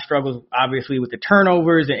Rivers, a lot of struggles obviously with the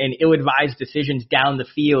turnovers and ill-advised decisions down the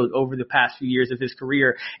field over the past few years of his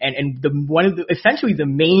career, and essentially the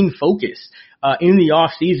main focus in the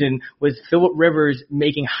off season was Phillip Rivers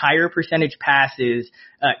making higher percentage passes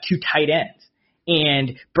to tight ends.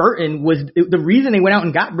 And Burton was the reason they went out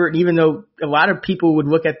and got Burton, even though a lot of people would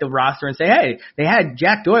look at the roster and say, hey, they had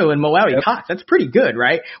Jack Doyle and Mo Alley Cox. That's pretty good,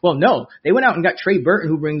 right? Well, no, they went out and got Trey Burton,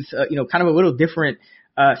 who brings, kind of a little different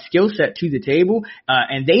skill set to the table,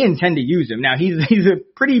 and they intend to use him. Now, he's a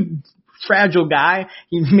pretty fragile guy.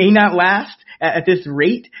 He may not last at this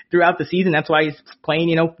rate throughout the season. That's why he's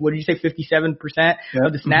playing, what did you say, 57%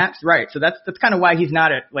 of the snaps? Right. So that's kind of why he's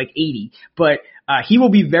not at like 80. But he will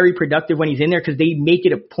be very productive when he's in there because they make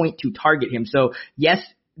it a point to target him. So yes,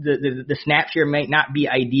 the snap share might not be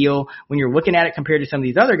ideal when you're looking at it compared to some of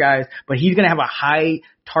these other guys, but he's going to have a high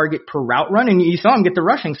target per route run. And you saw him get the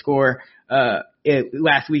rushing score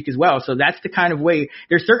last week as well. So that's the kind of way.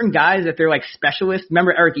 There's certain guys that they're like specialists.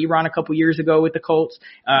 Remember Eric Ebron a couple years ago with the Colts?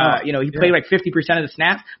 He played like 50% of the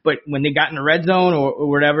snaps, but when they got in the red zone or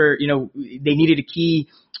whatever, they needed a key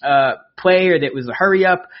player that was a hurry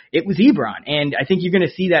up, it was Ebron. And I think you're going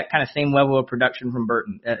to see that kind of same level of production from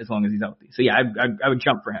Burton as long as he's healthy. So yeah, I would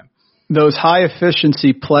jump for him. Those high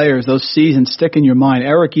efficiency players, those seasons stick in your mind.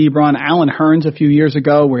 Eric Ebron, Allen Hurns a few years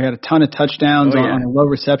ago where he had a ton of touchdowns on a low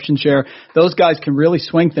reception share. Those guys can really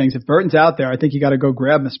swing things. If Burton's out there, I think you got to go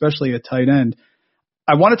grab him, especially at tight end.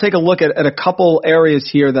 I want to take a look at a couple areas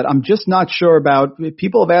here that I'm just not sure about.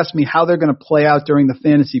 People have asked me how they're going to play out during the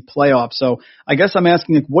fantasy playoffs. So I guess I'm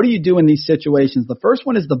asking, what do you do in these situations? The first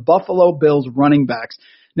one is the Buffalo Bills running backs.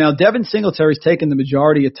 Now, Devin Singletary's taken the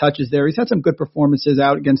majority of touches there. He's had some good performances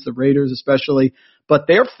out against the Raiders especially, but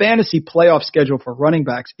their fantasy playoff schedule for running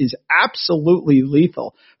backs is absolutely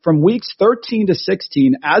lethal. From weeks 13 to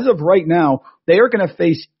 16, as of right now, they are going to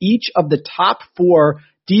face each of the top 4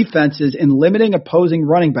 defenses in limiting opposing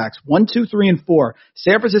running backs, 1, 2, 3, and 4,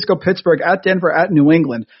 San Francisco, Pittsburgh, at Denver, at New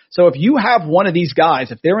England. So if you have one of these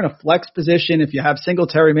guys, if they're in a flex position, if you have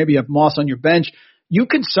Singletary, maybe you have Moss on your bench, you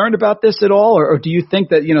concerned about this at all? Or do you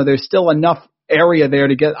think that, there's still enough area there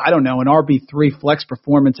to get, an RB3 flex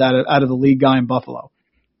performance out of the league guy in Buffalo?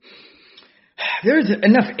 There's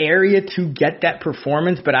enough area to get that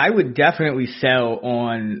performance, but I would definitely sell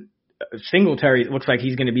on Singletary. It looks like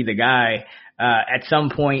he's going to be the guy at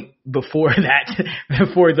some point before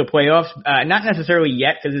before the playoffs. Not necessarily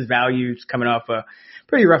yet because his value's coming off a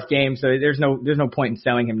pretty rough game, so there's no point in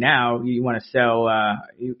selling him now. You want to sell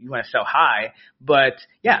high, but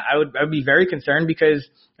yeah, I would be very concerned because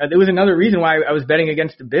there was another reason why I was betting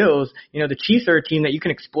against the Bills. The Chiefs are a team that you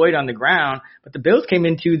can exploit on the ground, but the Bills came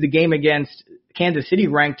into the game against Kansas City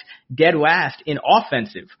ranked dead last in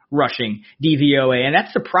offensive rushing DVOA, and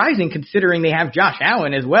that's surprising considering they have Josh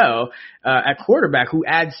Allen as well at quarterback, who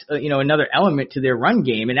adds another element to their run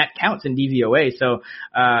game, and that counts in DVOA. So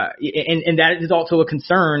and that is also a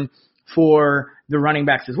concern for the running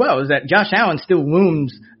backs as well, is that Josh Allen still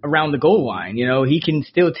looms around the goal line. He can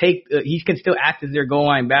still act as their goal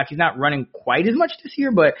line back. He's not running quite as much this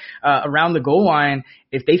year, but around the goal line,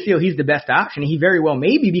 if they feel he's the best option, he very well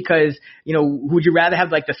may be, because, would you rather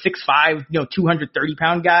have like the 6'5",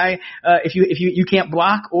 230-pound guy if you can't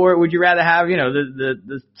block, or would you rather have,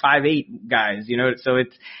 the 5'8" guys, So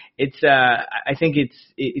I think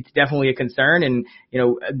it's definitely a concern, and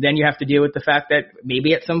then you have to deal with the fact that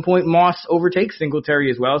maybe at some point Moss overtakes Singletary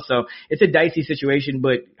as well. So it's a dicey situation,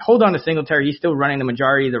 but hold on to Singletary. He's still running the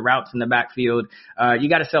majority of the routes in the backfield. You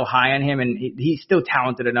got to sell high on him, and he's still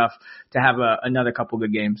talented enough to have another couple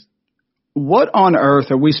good games. What on earth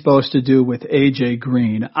are we supposed to do with A.J.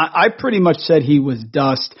 Green? I pretty much said he was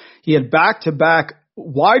dust. He had back-to-back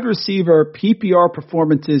wide receiver PPR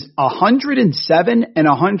performances, 107 and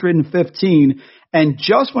 115. And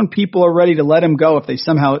just when people are ready to let him go, if they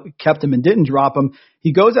somehow kept him and didn't drop him,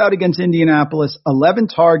 he goes out against Indianapolis, 11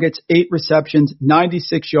 targets, 8 receptions,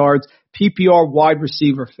 96 yards, PPR wide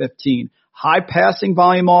receiver 15. High passing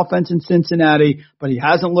volume offense in Cincinnati, but he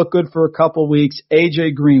hasn't looked good for a couple weeks.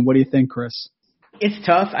 A.J. Green, what do you think, Chris? It's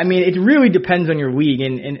tough. I mean, it really depends on your league,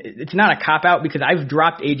 and it's not a cop-out because I've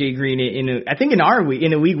dropped A.J. Green in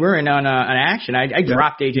the league we're in on Action. I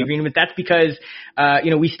dropped A.J. Green, but that's because,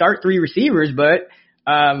 we start 3 receivers, but,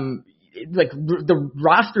 the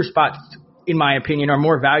roster spots, in my opinion, are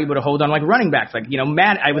more valuable to hold on, like running backs. Like,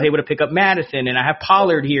 I was able to pick up Madison, and I have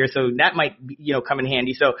Pollard here, so that might, come in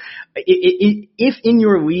handy. So if in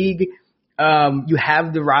your league, you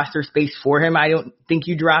have the roster space for him, I don't think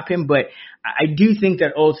you drop him, but I do think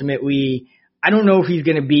that ultimately, I don't know if he's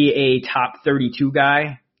going to be a top 32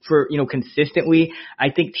 guy for, consistently. I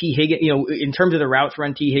think T. Higgins, in terms of the routes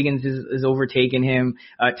run, T. Higgins is overtaken him.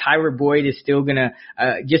 Tyler Boyd is still going to,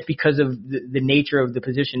 just because of the nature of the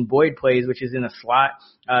position Boyd plays, which is in a slot,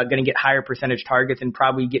 going to get higher percentage targets and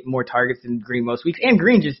probably get more targets than Green most weeks. And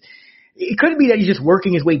Green just, it could be that he's just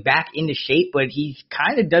working his way back into shape, but he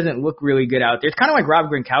kind of doesn't look really good out there. It's kind of like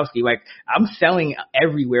Rob Gronkowski. Like, I'm selling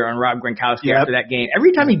everywhere on Rob Gronkowski after that game.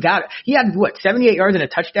 Every time he had 78 yards and a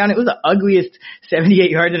touchdown. It was the ugliest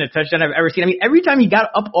 78 yards and a touchdown I've ever seen. I mean, every time he got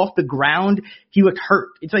up off the ground, he looked hurt.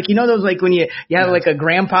 It's like, those, like, when you have like a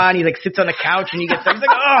grandpa and he like sits on the couch and he gets up, he's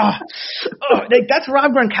like, like, that's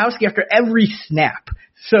Rob Gronkowski after every snap.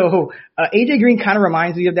 So, AJ Green kind of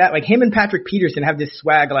reminds me of that. Like, him and Patrick Peterson have this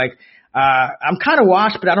swag, like, I'm kind of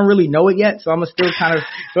washed, but I don't really know it yet, so I'm still kind of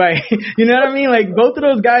like, you know what I mean? Like, both of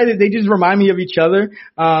those guys, they just remind me of each other,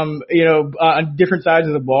 on different sides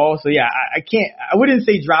of the ball. So yeah, I wouldn't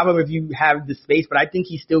say drop him if you have the space, but I think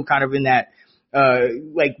he's still kind of in that,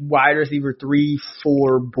 like wide receiver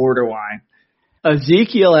 3-4 borderline.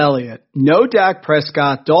 Ezekiel Elliott, no Dak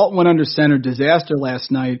Prescott. Dalton went under center, disaster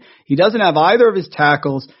last night. He doesn't have either of his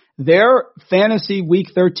tackles. Their fantasy week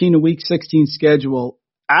 13 to week 16 schedule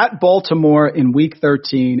at Baltimore in week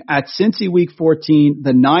 13, at Cincy week 14,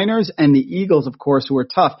 the Niners and the Eagles, of course, who are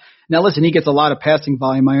tough. Now, listen, he gets a lot of passing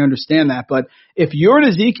volume. I understand that. But if you're an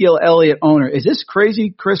Ezekiel Elliott owner, is this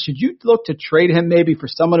crazy, Chris? Should you look to trade him maybe for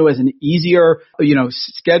someone who has an easier,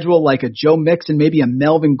 schedule like a Joe Mixon, maybe a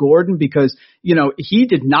Melvin Gordon? Because, he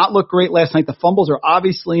did not look great last night. The fumbles are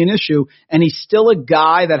obviously an issue, and he's still a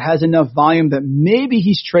guy that has enough volume that maybe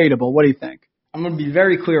he's tradable. What do you think? I'm going to be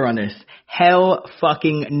very clear on this. Hell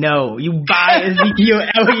fucking no. You buy Ezekiel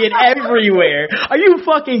Elliott everywhere. Are you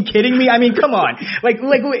fucking kidding me? I mean, come on. Like,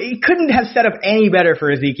 it couldn't have set up any better for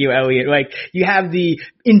Ezekiel Elliott. Like, you have the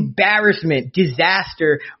embarrassment,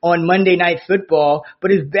 disaster on Monday Night Football,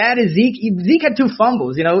 but as bad as Zeke had 2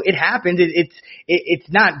 fumbles. It happens. It's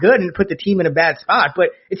not good and it put the team in a bad spot,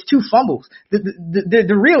 but it's 2 fumbles.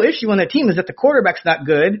 The real issue on the team is that the quarterback's not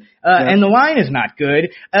good, and the line is not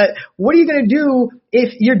good. What are you going to do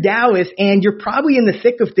if you're Dallas and you're probably in the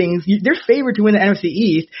thick of things? They're favored to win the NFC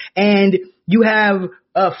East, and you have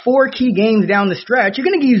 4 key games down the stretch. You're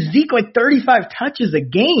going to give Zeke like 35 touches a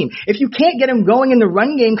game. If you can't get him going in the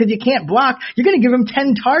run game because you can't block, you're going to give him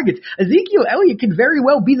 10 targets. Ezekiel Elliott could very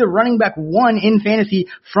well be the running back 1 in fantasy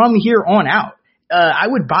from here on out. I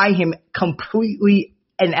would buy him completely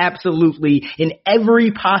and absolutely in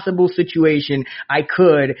every possible situation I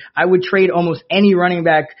could. I would trade almost any running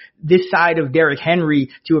back this side of Derrick Henry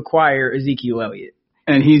to acquire Ezekiel Elliott.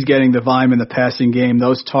 And he's getting the volume in the passing game.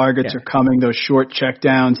 Those targets are coming, those short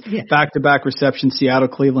checkdowns, back-to-back receptions, Seattle,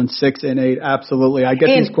 Cleveland, 6 and 8. Absolutely. I get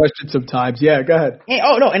these questions sometimes. Yeah, go ahead. And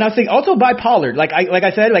I was thinking also buy Pollard. Like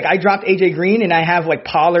I said, I dropped AJ Green and I have like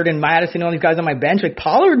Pollard and Madison and all these guys on my bench. Like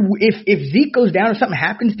Pollard, if Zeke goes down or something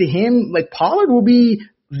happens to him, like Pollard will be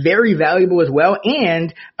very valuable as well.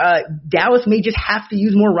 And Dallas may just have to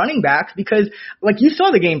use more running backs because, like, you saw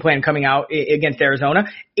the game plan coming out against Arizona.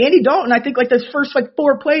 Andy Dalton, I think, like, those first,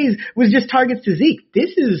 4 plays was just targets to Zeke.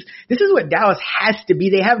 This is what Dallas has to be.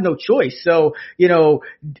 They have no choice. So,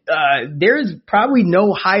 there's probably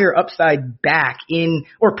no higher upside back in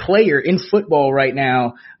or player in football right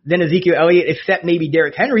now than Ezekiel Elliott, except maybe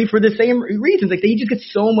Derrick Henry for the same reasons. Like, they just get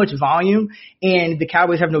so much volume, and the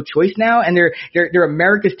Cowboys have no choice now, and they're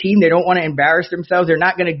America's team. They don't want to embarrass themselves. They're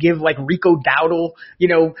not going to give, like, Rico Dowdle,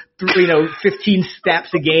 15 snaps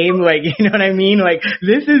a game. Like, you know what I mean? Like,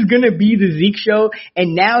 this is going to be the Zeke show,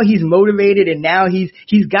 and now he's motivated, and now he's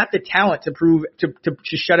got the talent to prove, to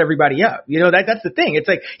shut everybody up. That's the thing. It's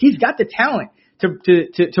like, he's got the talent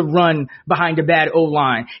to run behind a bad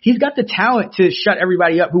O-line. He's got the talent to shut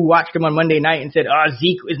everybody up who watched him on Monday night and said,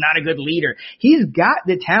 Zeke is not a good leader. He's got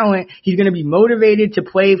the talent. He's going to be motivated to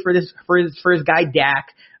play for his guy Dak.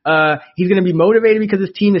 He's going to be motivated because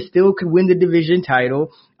his team still could win the division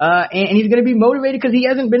title. And he's going to be motivated because he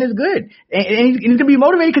hasn't been as good. And he's going to be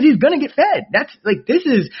motivated because he's going to get fed. That's like, this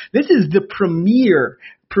is the premier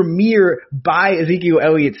buy Ezekiel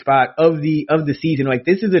Elliott spot of the season. Like,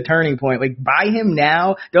 this is a turning point. Like, buy him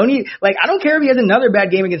now. I don't care if he has another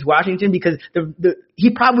bad game against Washington because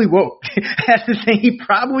he probably won't. That's the thing. He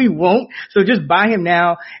probably won't. So just buy him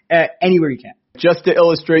now, anywhere you can. Just to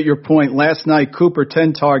illustrate your point, last night, Cooper,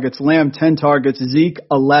 10 targets, Lamb, 10 targets, Zeke,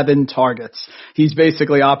 11 targets. He's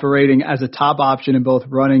basically operating as a top option in both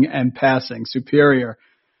running and passing. Superior.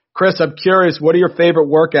 Chris, I'm curious, what are your favorite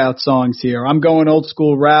workout songs here? I'm going old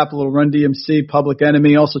school rap, a little Run DMC, Public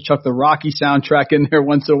Enemy. Also chuck the Rocky soundtrack in there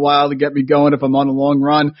once in a while to get me going if I'm on a long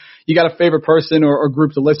run. You got a favorite person or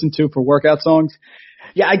group to listen to for workout songs?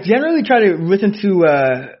 Yeah, I generally try to listen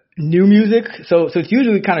to New music, so it's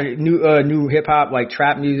usually kind of new hip hop, like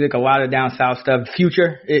trap music, a lot of down south stuff.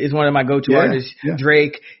 Future is one of my go-to artists. Yeah.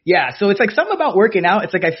 Drake, so it's like something about working out.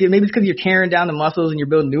 It's like I feel maybe it's because you're tearing down the muscles and you're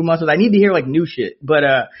building new muscles. I need to hear like new shit, but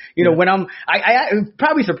know when I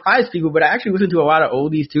probably surprise people, but I actually listen to a lot of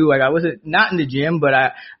oldies too. Like I wasn't not in the gym, but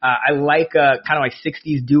I like kind of like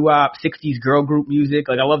 60s doo-wop, 60s girl group music.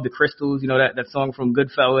 Like I love the Crystals, that song from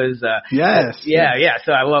Goodfellas. Yes. Yeah.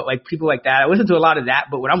 So I love like people like that. I listen to a lot of that,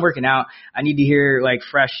 but when I'm working out, I need to hear like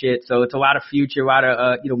fresh shit. So it's a lot of Future, a lot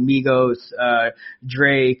of Migos,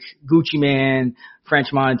 Drake, Gucci Mane, French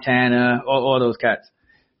Montana, all those cats.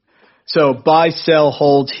 So buy, sell,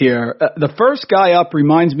 hold here. The first guy up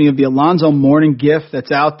reminds me of the Alonzo Mourning gif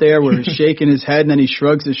that's out there where he's shaking his head and then he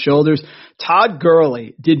shrugs his shoulders. Todd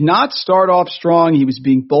Gurley did not start off strong. He was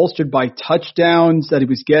being bolstered by touchdowns that he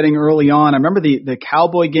was getting early on. I remember the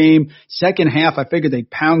Cowboy game, second half, I figured they'd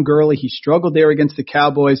pound Gurley. He struggled there against the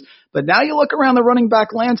Cowboys. But now you look around the running back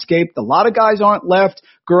landscape, a lot of guys aren't left.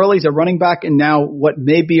 Gurley's a running back in now what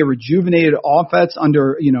may be a rejuvenated offense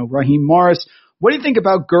under, Raheem Morris. What do you think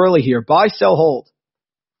about Gurley here? Buy, sell, hold.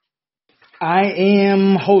 I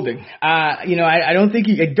am holding. I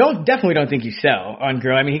definitely don't think you sell on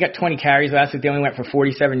Gurley. I mean, he got 20 carries last week. They only went for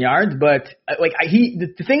 47 yards, but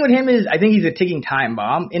the thing with him is I think he's a ticking time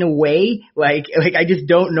bomb in a way. Like I just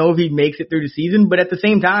don't know if he makes it through the season, but at the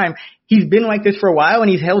same time, he's been like this for a while and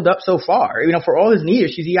he's held up so far. For all his knee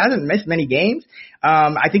issues, he hasn't missed many games.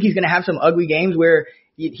 I think he's going to have some ugly games where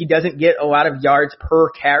he doesn't get a lot of yards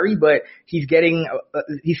per carry, but he's getting,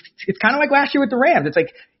 it's kind of like last year with the Rams. It's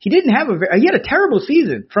like he had a terrible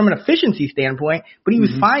season from an efficiency standpoint, but he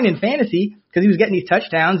was fine in fantasy because he was getting these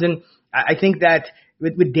touchdowns. And I think that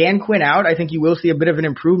with Dan Quinn out, I think you will see a bit of an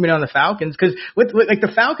improvement on the Falcons because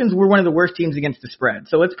the Falcons were one of the worst teams against the spread.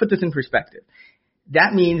 So let's put this in perspective.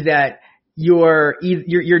 That means that you're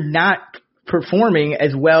not performing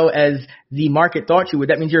as well as the market thought you would.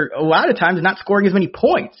 That means you're a lot of times not scoring as many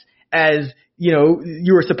points as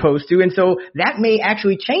you were supposed to, and so that may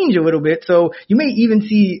actually change a little bit. So you may even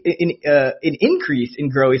see an increase in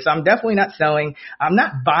Gurley. So I'm definitely not selling. I'm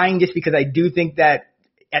not buying just because I do think that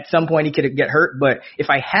at some point he could get hurt. But if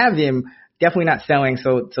I have him, definitely not selling.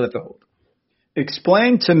 So it's a hold.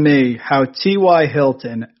 Explain to me how T.Y.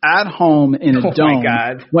 Hilton at home in a dome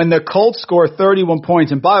when the Colts score 31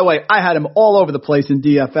 points. And by the way, I had him all over the place in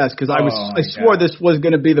DFS because I swore this was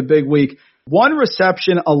going to be the big week. 1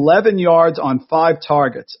 reception, 11 yards on 5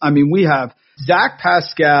 targets. I mean, we have Zach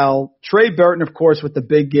Pascal, Trey Burton, of course, with the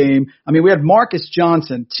big game. I mean, we had Marcus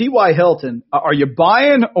Johnson, T.Y. Hilton. Are you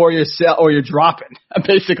buying or you're dropping?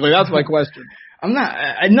 Basically, that's my question. I'm not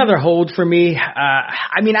another hold for me.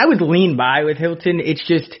 I would lean buy with Hilton. It's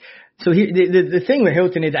just so here, the thing with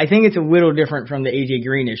Hilton is I think it's a little different from the AJ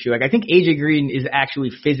Green issue. Like I think AJ Green is actually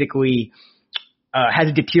physically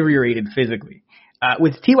has deteriorated physically.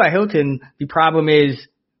 With T.Y. Hilton, the problem is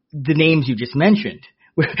the names you just mentioned.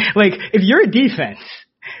 Like if you're a defense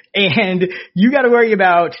and you got to worry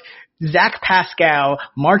about Zach Pascal,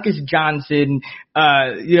 Marcus Johnson,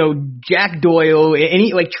 Jack Doyle,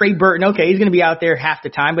 Trey Burton. Okay, he's going to be out there half the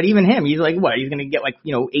time, but even him, he's like, what? He's going to get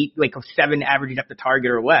 7 averaging up the target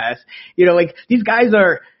or less. These guys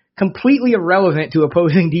are completely irrelevant to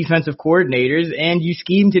opposing defensive coordinators, and you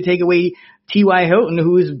scheme to take away T.Y. Hilton,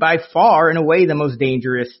 who is by far, in a way, the most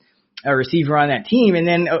dangerous receiver on that team. And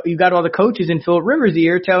then you got all the coaches in Phillip Rivers'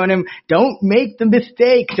 ear telling him, don't make the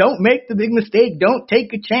mistake. Don't make the big mistake. Don't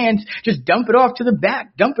take a chance. Just dump it off to the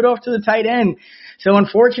back. Dump it off to the tight end. So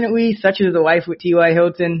unfortunately, such is the life with T.Y.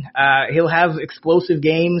 Hilton. He'll have explosive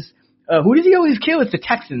games. Who does he always kill? It's the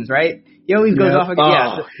Texans, right? He always goes off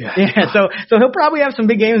against. So he'll probably have some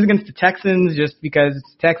big games against the Texans just because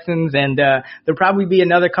it's Texans, and there'll probably be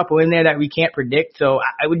another couple in there that we can't predict. So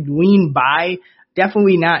I would lean by.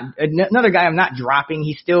 Definitely not another guy I'm not dropping.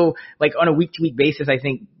 He's still on a week-to-week basis, I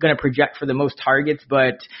think, going to project for the most targets,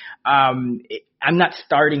 but I'm not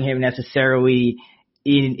starting him necessarily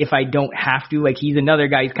if I don't have to. He's another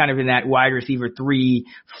guy. He's kind of in that wide receiver 3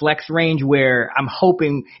 flex range where I'm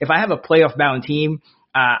hoping if I have a playoff bound team,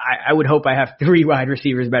 I would hope I have 3 wide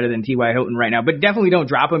receivers better than T.Y. Hilton right now. But definitely don't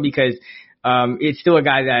drop him because it's still a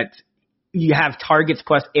guy that you have targets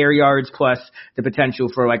plus air yards plus the potential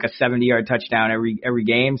for a 70-yard touchdown every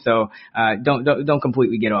game. So don't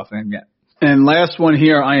completely get off of him yet. And last one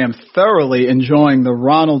here, I am thoroughly enjoying the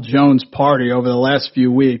Ronald Jones party over the last few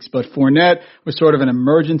weeks. But Fournette was sort of an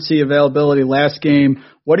emergency availability last game.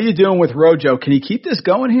 What are you doing with Rojo? Can he keep this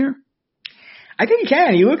going here? I think he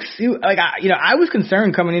can. He looks I was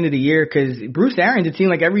concerned coming into the year because Bruce Arians, it seemed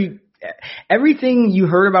like every everything you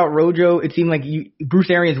heard about Rojo, it seemed like Bruce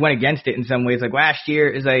Arians went against it in some ways. Like last year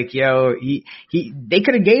is like, they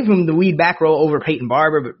could have gave him the lead back role over Peyton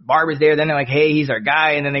Barber, but Barber's there. Then they're like, hey, he's our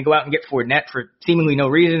guy. And then they go out and get Fournette for seemingly no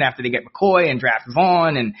reason after they get McCoy and draft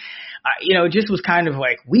Vaughn. And, it just was kind of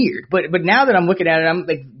like weird. But now that I'm looking at it, I'm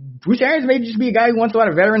like, Bruce Arians may just be a guy who wants a lot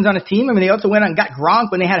of veterans on his team. I mean, they also went out and got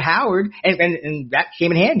Gronk when they had Howard, and that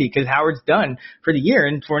came in handy because Howard's done for the year,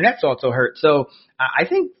 and Fournette's also hurt. So I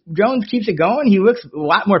think Jones keeps it going. He looks a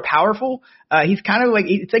lot more powerful. He's kind of like,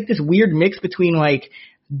 it's like this weird mix between like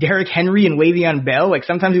Derrick Henry and Le'Veon Bell. Like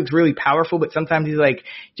sometimes he looks really powerful, but sometimes he's like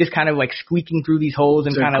just kind of like squeaking through these holes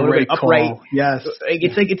and kind of a little bit upright. Yes.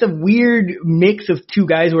 It's a weird mix of two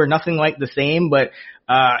guys who are nothing like the same, but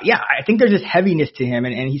I think there's this heaviness to him,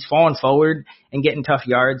 and he's falling forward and getting tough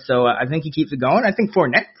yards. So I think he keeps it going. I think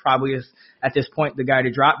Fournette probably is at this point the guy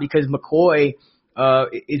to drop because McCoy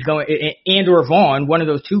is going, and or Vaughn, one of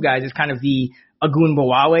those two guys is kind of the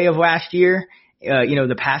Ogunbowale of last year.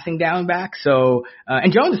 The passing down back. So,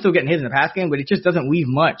 and Jones is still getting his in the pass game, but it just doesn't leave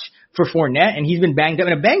much for Fournette, and he's been banged up.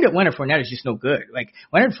 And a banged up Leonard Fournette is just no good. Like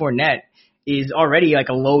Leonard Fournette is already like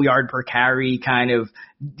a low yard per carry kind of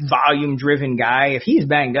volume driven guy. If he's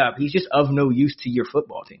banged up, he's just of no use to your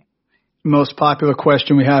football team. Most popular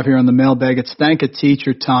question we have here on the mailbag. It's thank a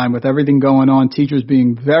teacher time. With everything going on, teachers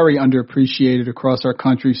being very underappreciated across our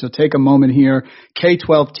country. So take a moment here.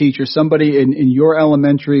 K-12 teacher, somebody in your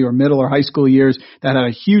elementary or middle or high school years that had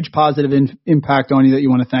a huge positive impact on you that you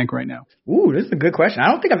want to thank right now. Ooh, this is a good question.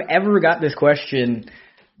 I don't think I've ever got this question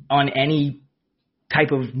on any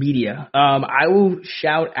type of media. I will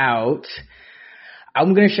shout out.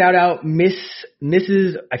 I'm going to shout out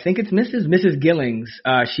Mrs. Gillings.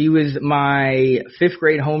 She was my 5th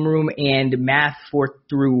grade homeroom and math 4th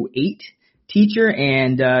through 8 teacher,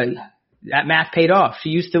 and that math paid off. She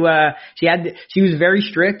used to, she was very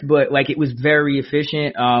strict, but like it was very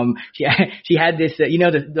efficient. She had this,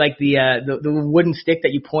 the wooden stick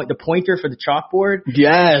that you point, the pointer for the chalkboard.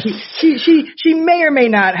 Yes. She may or may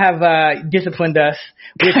not have, disciplined us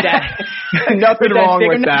with that. Nothing wrong with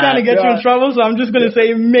that. I'm not trying to get you in trouble, so I'm just going to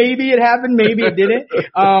say maybe it happened, maybe it didn't.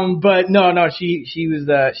 But no, she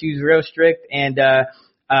was real strict, and,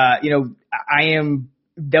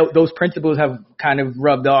 those principles have kind of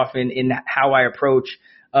rubbed off in how I approach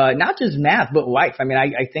not just math but life. I mean,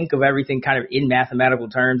 I think of everything kind of in mathematical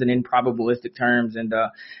terms and in probabilistic terms, and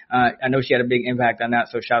I know she had a big impact on that.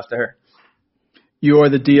 So shouts to her. You're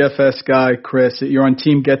the DFS guy, Chris. You're on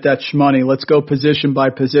Team Get That Shmoney. Let's go position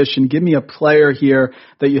by position. Give me a player here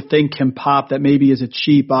that you think can pop that maybe is a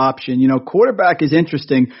cheap option. Quarterback is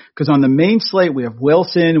interesting because on the main slate, we have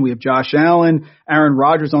Wilson, we have Josh Allen, Aaron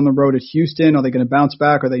Rodgers on the road at Houston. Are they going to bounce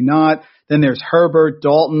back? Are they not? Then there's Herbert,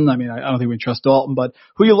 Dalton. I mean, I don't think we trust Dalton, but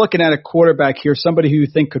who are you looking at quarterback here? Somebody who you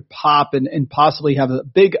think could pop and possibly have a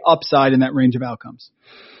big upside in that range of outcomes.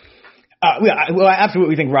 Well, I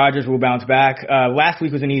absolutely think Rodgers will bounce back. Last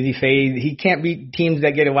week was an easy fade. He can't beat teams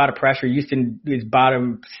that get a lot of pressure. Houston is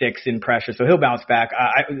bottom 6 in pressure, so he'll bounce back.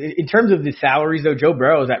 In terms of the salaries, though, Joe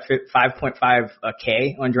Burrow is at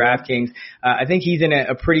 5.5K on DraftKings. I think he's in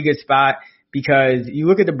a pretty good spot because you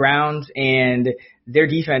look at the Browns and their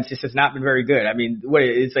defense just has not been very good. I mean,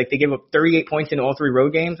 it's like they gave up 38 points in all 3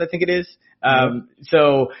 road games, I think it is.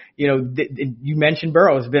 So, you mentioned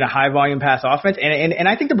Burrow has been a high volume pass offense, and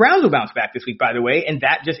I think the Browns will bounce back this week, by the way, and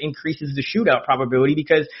that just increases the shootout probability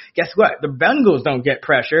because guess what? The Bengals don't get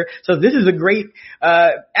pressure. So this is a great,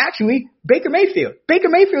 actually, Baker Mayfield. Baker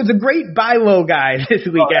Mayfield's a great buy low guy this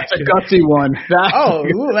week. That's a gutsy one.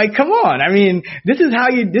 Come on. I mean, this is how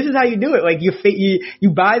you do it. Like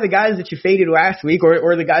you buy the guys that you faded last week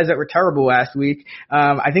or the guys that were terrible last week.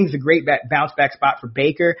 I think it's a great bounce back spot for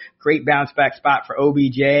Baker, great bounce back spot for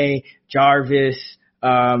OBJ, Jarvis,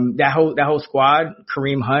 that whole squad,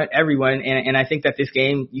 Kareem Hunt, everyone. And I think that this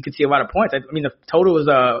game, you could see a lot of points. I mean, the total is,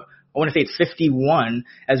 I want to say it's 51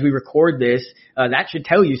 as we record this. That should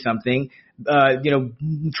tell you something.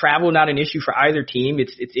 Travel not an issue for either team.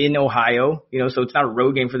 It's in Ohio, so it's not a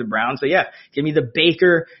road game for the Browns. So yeah, give me the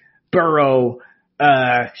Baker Burrow,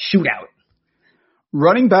 shootout.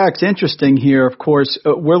 Running back's interesting here, of course.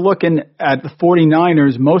 We're looking at the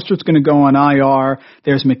 49ers. Mostert's going to go on IR.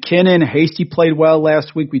 There's McKinnon. Hasty played well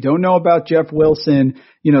last week. We don't know about Jeff Wilson.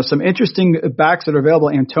 Some interesting backs that are available.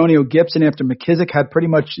 Antonio Gibson after McKissick had pretty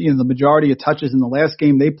much, the majority of touches in the last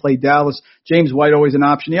game. They played Dallas. James White always an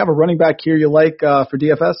option. You have a running back here you like for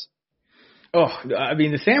DFS? Oh, I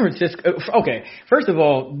mean, the San Francisco. Okay, first of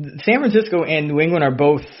all, San Francisco and New England are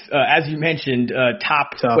both, as you mentioned,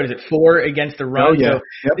 top. What is it, 4 against the run? Oh, yeah.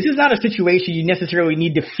 So This is not a situation you necessarily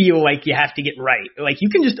need to feel like you have to get right. Like, you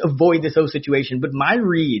can just avoid this whole situation. But my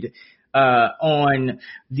read on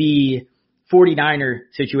the 49er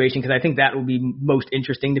situation, because I think that will be most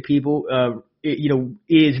interesting to people,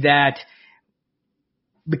 is that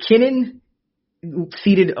McKinnon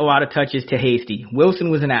ceded a lot of touches to Hasty.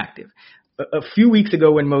 Wilson was inactive. A few weeks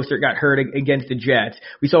ago when Mostert got hurt against the Jets,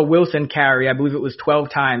 we saw Wilson carry, I believe it was 12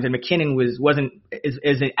 times, and McKinnon wasn't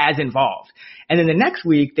as involved. And then the next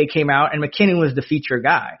week they came out and McKinnon was the feature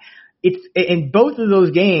guy. It's in both of those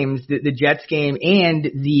games, the Jets game and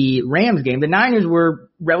the Rams game, the Niners were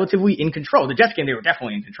relatively in control. The Jets game, they were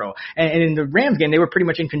definitely in control. And in the Rams game, they were pretty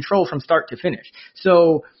much in control from start to finish.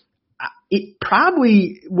 So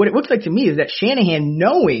what it looks like to me is that Shanahan,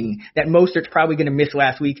 knowing that Mostert's probably going to miss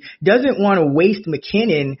last week, doesn't want to waste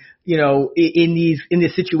McKinnon, in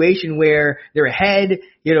this situation where they're ahead,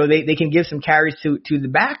 they can give some carries to the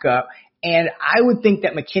backup. And I would think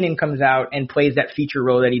that McKinnon comes out and plays that feature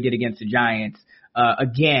role that he did against the Giants,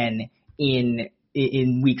 again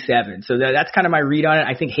in week 7. So that's kind of my read on it.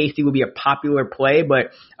 I think Hasty will be a popular play,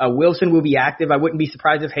 but Wilson will be active. I wouldn't be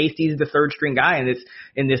surprised if Hasty is the third string guy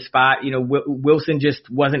in this spot. Wilson just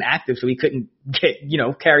wasn't active, so he couldn't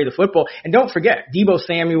carry the football. And don't forget, Deebo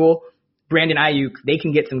Samuel, Brandon Ayuk, they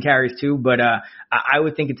can get some carries too, but I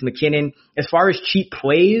would think it's McKinnon. As far as cheap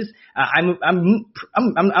plays, I don't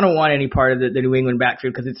want any part of the New England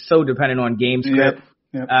backfield because it's so dependent on game script.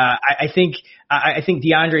 Yep. I think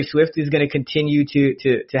DeAndre Swift is going to continue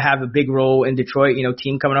to have a big role in Detroit.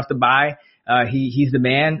 Team coming off the bye. He's the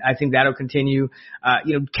man. I think that'll continue.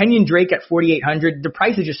 Kenyon Drake at 4,800. The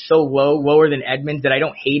price is just so lower than Edmonds that I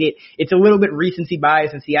don't hate it. It's a little bit recency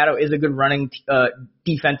bias, and Seattle is a good running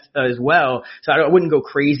defense as well. So I wouldn't go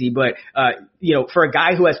crazy, but for a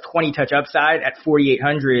guy who has 20 touch upside at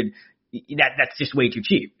 4,800, that's just way too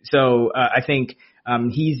cheap. So I think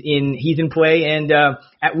he's in play, and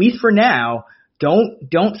at least for now,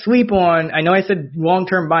 don't sleep on. I know I said long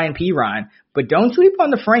term buy in Piron, but don't sleep on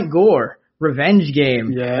the Frank Gore revenge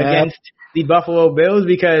game against the Buffalo Bills,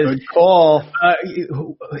 because good call.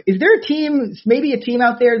 Is there maybe a team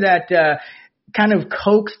out there that kind of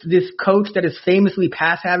coaxed this coach that is famously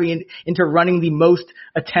pass heavy into running the most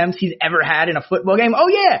attempts he's ever had in a football game? Oh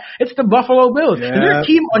yeah, it's the Buffalo Bills. Yeah. Is there a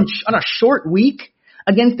team on a short week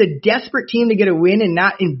against a desperate team to get a win and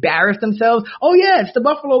not embarrass themselves? Oh yeah, it's the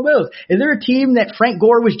Buffalo Bills. Is there a team that Frank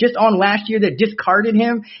Gore was just on last year that discarded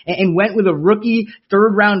him and went with a rookie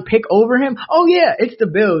 3rd round pick over him? Oh yeah, it's the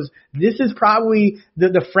Bills. This is probably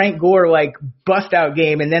the Frank Gore bust out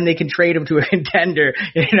game, and then they can trade him to a contender,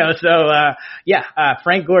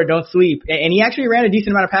 Frank Gore, don't sleep. And he actually ran a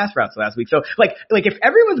decent amount of pass routes last week. So if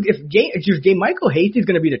Michael Hasty is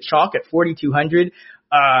going to be the chalk at 4,200,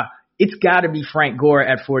 it's got to be Frank Gore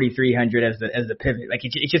at 4,300 as the pivot.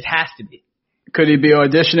 It just has to be. Could he be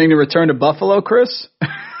auditioning to return to Buffalo, Chris?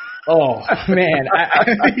 Oh man,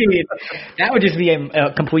 I mean, that would just be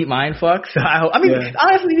a complete mind fuck. So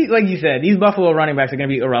honestly, like you said, these Buffalo running backs are going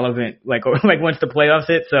to be irrelevant. Once the playoffs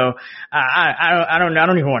hit. So I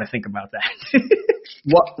don't even want to think about that.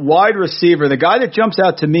 Wide receiver, the guy that jumps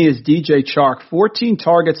out to me is DJ Chark. 14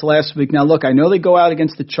 targets last week. Now look, I know they go out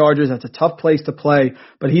against the Chargers. That's a tough place to play,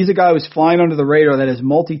 but he's a guy who's flying under the radar that has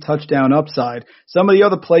multi-touchdown upside. Some of the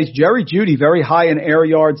other plays, Jerry Jeudy, very high in air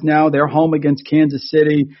yards now. They're home against Kansas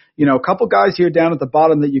City. A couple guys here down at the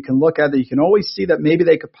bottom that you can look at that you can always see that maybe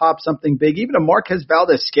they could pop something big. Even a Marquez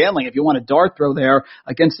Valdez-Scantling, if you want a dart throw there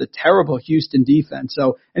against a terrible Houston defense.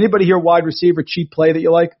 So anybody here wide receiver, cheap play that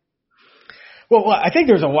you like? Well, I think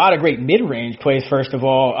there's a lot of great mid-range plays. First of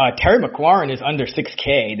all, Terry McLaurin is under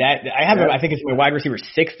 6K. I think it's my wide receiver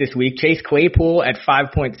 6 this week. Chase Claypool at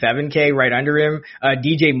 5.7K, right under him.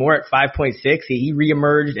 DJ Moore at 5.6. He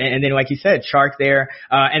reemerged, and then like you said, Chark there,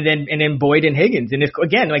 and then Boyd and Higgins. And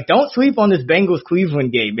again, don't sleep on this Bengals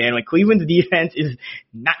Cleveland game, man. Cleveland's defense is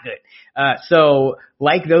not good. So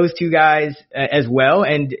like those two guys as well.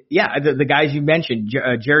 And yeah, the guys you mentioned,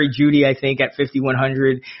 Jerry Jeudy, I think at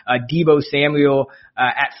 5,100, Deebo Samuel,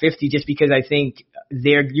 at 50, just because I think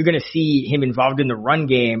you're going to see him involved in the run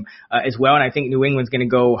game, as well. And I think New England's going to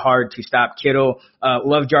go hard to stop Kittle.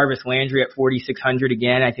 Love Jarvis Landry at 4,600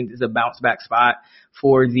 again. I think this is a bounce back spot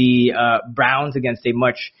for the, Browns against a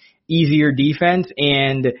much easier defense.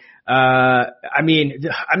 And, what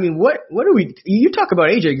do you talk about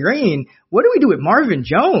AJ Green? What do we do with Marvin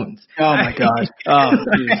Jones? Oh my gosh. Oh,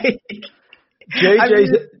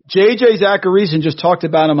 JJ Zachariason just talked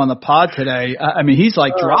about him on the pod today. I mean, he's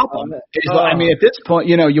like dropping. I mean, at this point,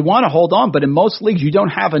 you want to hold on, but in most leagues, you don't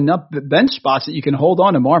have enough bench spots that you can hold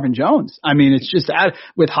on to Marvin Jones. I mean, it's just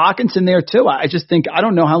with Hockenson there too. I just think I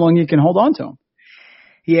don't know how long you can hold on to him.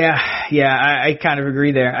 Yeah, I kind of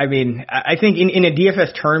agree there. I mean, I think in a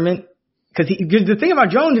DFS tournament, because the thing about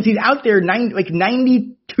Jones is he's out there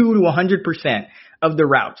 92 to 100% of the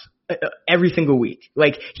routes every single week.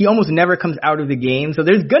 Like, he almost never comes out of the game. So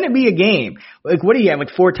there's going to be a game. Like, what do you have?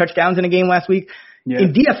 Like 4 touchdowns in a game last week? Yeah.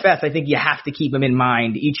 In DFS, I think you have to keep him in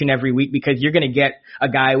mind each and every week because you're going to get a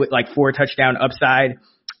guy with like 4 touchdown upside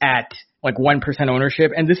at like 1%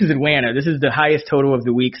 ownership. And this is Atlanta. This is the highest total of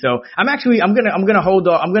the week. So I'm going to hold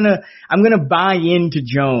on. I'm going to buy into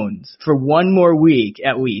Jones for one more week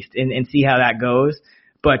at least and see how that goes.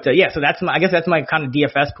 But, so I guess that's my kind of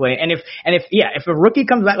DFS play. And if a rookie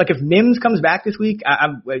comes back, like if Mims comes back this week, I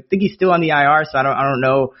think he's still on the IR, so I don't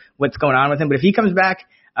know what's going on with him. But if he comes back,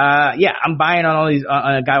 I'm buying on all these,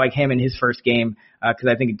 on a guy like him in his first game, cause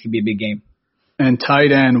I think it could be a big game. And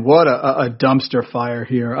tight end, what a dumpster fire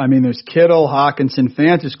here. I mean, there's Kittle, Hockenson,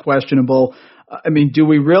 Fant is questionable. I mean, do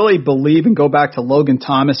we really believe and go back to Logan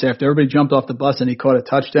Thomas after everybody jumped off the bus and he caught a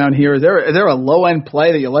touchdown here? Is there a low end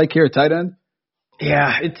play that you like here at tight end?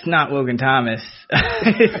 Yeah, it's not Logan Thomas. I'm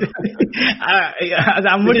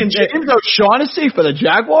looking at James O'Shaughnessy for the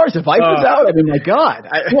Jaguars. If Vipers out, I mean, my God.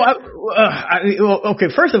 Okay.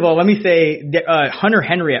 First of all, let me say Hunter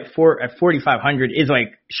Henry at 4,500 is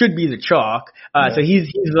should be the chalk. So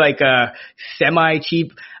he's like a semi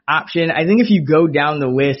cheap option. I think if you go down the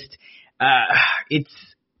list,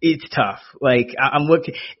 it's tough. Like I'm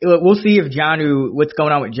looking, we'll see if what's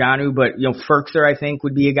going on with Jonnu, but Ferkser, I think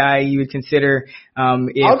would be a guy you would consider.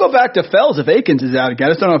 I'll go back to Fells if Akins is out again. I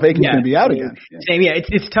just don't know if Akins is going to be out again. Same,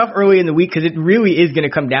 it's tough early in the week because it really is going to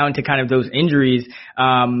come down to kind of those injuries,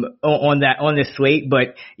 on this slate.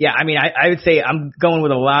 But yeah, I mean, I would say I'm going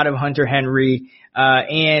with a lot of Hunter Henry,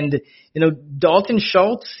 and Dalton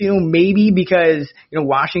Schultz, maybe because,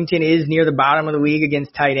 Washington is near the bottom of the league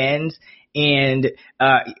against tight ends. And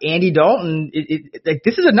Andy Dalton,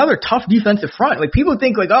 this is another tough defensive front. Like people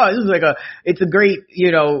think this is it's a great,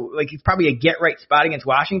 it's probably a get right spot against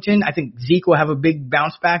Washington. I think Zeke will have a big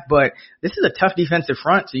bounce back, but this is a tough defensive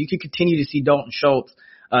front. So you could continue to see Dalton Schultz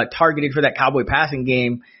targeted for that Cowboy passing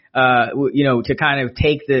game. To kind of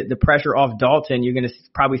take the pressure off Dalton. You're going to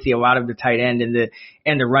probably see a lot of the tight end and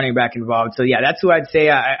the running back involved. So yeah, that's who I'd say.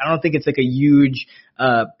 I don't think it's like a huge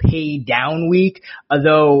pay down week,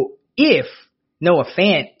 although. If Noah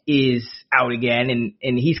Fant is out again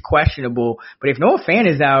and he's questionable, but if Noah Fant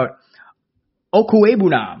is out,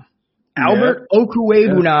 Okuwebunam, Albert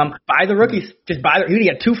Okuwebunam, buy the rookies. Just buy he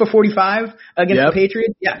got 2 for 45 against the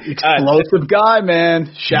Patriots. Yeah, explosive guy,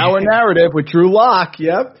 man. Shower narrative with Drew Lock.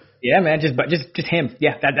 Yep. Yeah, man. Just him.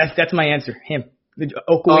 Yeah, that's my answer. Him.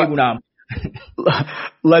 Okuwebunam.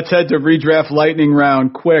 Let's head to redraft lightning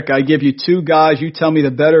round quick. I give you 2 guys. You tell me the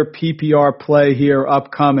better PPR play here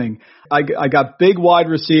upcoming. I got big wide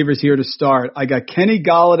receivers here to start. I got Kenny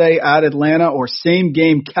Golladay at Atlanta or same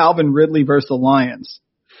game Calvin Ridley versus the Lions.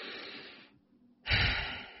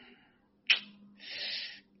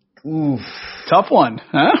 Oof. Tough one,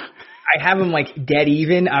 huh? I have him dead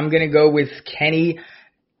even. I'm going to go with Kenny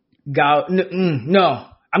No,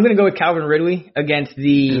 I'm going to go with Calvin Ridley against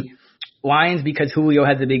the Lions because Julio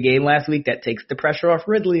had the big game last week. That takes the pressure off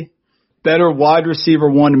Ridley. Better wide receiver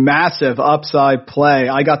one, massive upside play.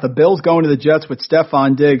 I got the Bills going to the Jets with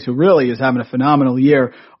Stephon Diggs, who really is having a phenomenal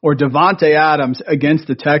year, or Devontae Adams against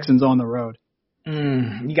the Texans on the road.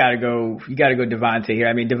 You gotta go Devontae here.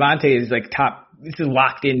 I mean, Devontae is this is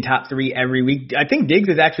locked in top 3 every week. I think Diggs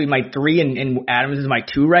is actually my 3 and Adams is my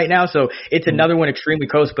 2 right now. So it's another one extremely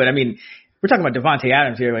close, but I mean, we're talking about Devontae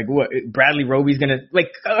Adams here. What? Bradley Roby's going to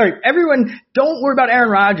all right, everyone don't worry about Aaron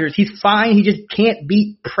Rodgers. He's fine. He just can't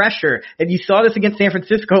beat pressure. And you saw this against San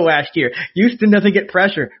Francisco last year. Houston doesn't get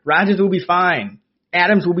pressure. Rodgers will be fine.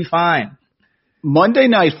 Adams will be fine. Monday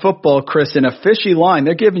Night Football, Chris, in a fishy line.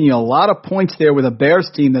 They're giving you a lot of points there with a Bears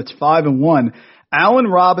team that's 5-1. Allen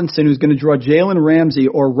Robinson, who's going to draw Jalen Ramsey,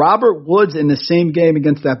 or Robert Woods in the same game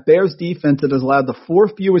against that Bears defense that has allowed the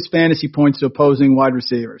 4th fewest fantasy points to opposing wide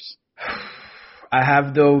receivers. I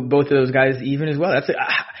have both of those guys even as well. I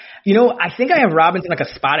think I have Robinson a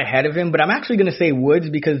spot ahead of him, but I'm actually going to say Woods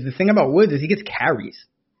because the thing about Woods is he gets carries.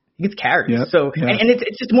 Yep. So, yeah. And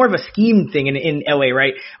it's just more of a scheme thing in LA,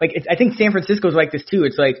 right? I think San Francisco's like this too.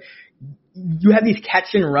 It's you have these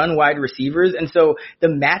catch and run wide receivers. And so the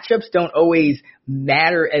matchups don't always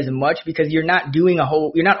matter as much because you're not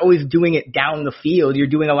always doing it down the field. You're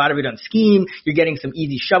doing a lot of it on scheme. You're getting some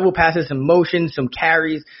easy shovel passes, some motions, some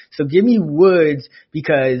carries. So give me Woods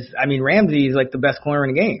because, I mean, Ramsey is like the best corner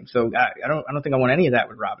in the game. So I don't think I want any of that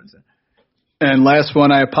with Robinson. And last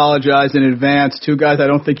one, I apologize in advance. Two guys I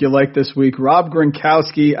don't think you like this week. Rob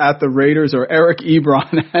Gronkowski at the Raiders or Eric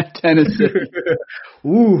Ebron at Tennessee.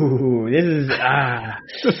 Ooh, this is,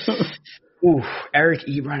 Eric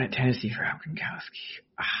Ebron at Tennessee for Rob Gronkowski.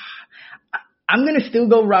 I'm going to still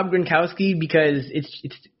go Rob Gronkowski because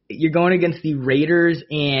you're going against the Raiders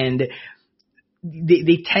and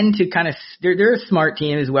they tend to kind of, they're a smart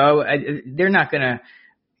team as well. They're not going to,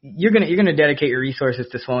 you're gonna dedicate your resources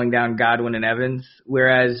to slowing down Godwin and Evans,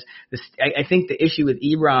 whereas I think the issue with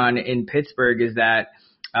Ebron in Pittsburgh is that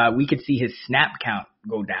we could see his snap count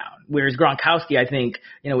go down. Whereas Gronkowski, I think,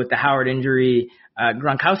 with the Howard injury,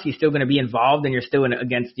 Gronkowski is still going to be involved, and you're still going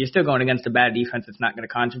against a bad defense that's not going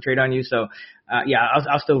to concentrate on you. So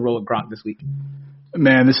I'll still roll with Gronk this week.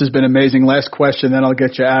 Man, this has been amazing. Last question, then I'll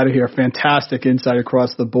get you out of here. Fantastic insight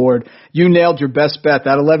across the board. You nailed your best bet.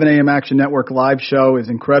 That 11 a.m. Action Network live show is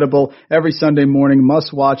incredible. Every Sunday morning,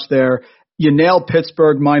 must watch there. You nailed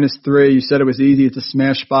Pittsburgh -3. You said it was easy. It's a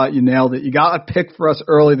smash spot. You nailed it. You got a pick for us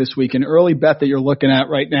early this week, an early bet that you're looking at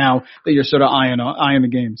right now that you're sort of eyeing the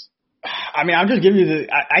games. I mean, I'll just give you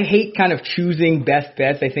I hate kind of choosing best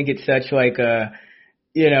bets. I think it's such like a,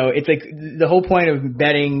 it's like the whole point of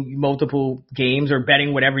betting multiple games or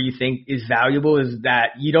betting whatever you think is valuable is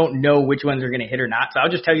that you don't know which ones are going to hit or not. So I'll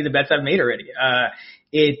just tell you the bets I've made already.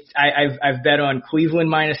 I've bet on Cleveland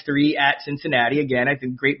 -3 at Cincinnati. Again, I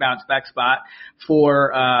think great bounce back spot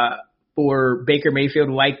for Baker Mayfield,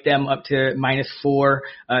 like them up to -4.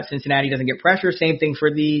 Cincinnati doesn't get pressure. Same thing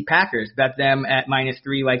for the Packers. Bet them at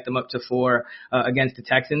 -3, like them up to 4 against the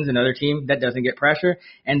Texans, another team that doesn't get pressure.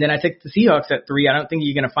 And then I took the Seahawks at 3. I don't think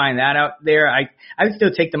you're going to find that out there. I would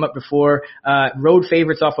still take them up to 4. Road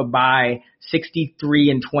favorites off a bye,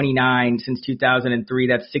 63-29 since 2003.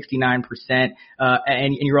 That's 69%.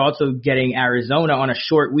 And you're also getting Arizona on a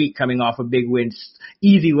short week coming off a big win.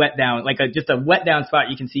 Easy letdown, like just a letdown spot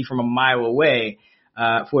you can see from a mile away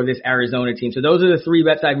for this Arizona team. So those are the 3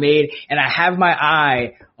 bets I've made, and I have my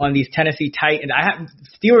eye on these Tennessee Titans.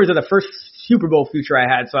 Steelers are the first Super Bowl future I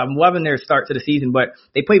had, so I'm loving their start to the season, but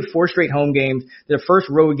they played 4 straight home games. Their first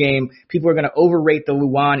road game, people are going to overrate the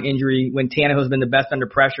Luan injury when Tannehill's been the best under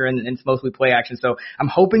pressure and it's mostly play action. So I'm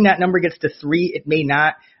hoping that number gets to 3. It may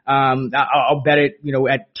not. I'll bet it,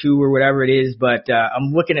 at 2 or whatever it is, but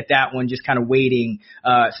I'm looking at that one, just kind of waiting.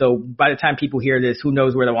 So by the time people hear this, who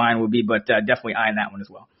knows where the line will be, but definitely eyeing that one as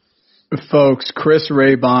well. Folks, Chris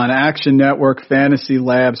Raybon, Action Network, Fantasy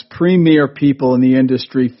Labs, premier people in the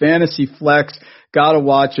industry, Fantasy Flex, gotta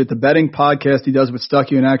watch it. The betting podcast he does with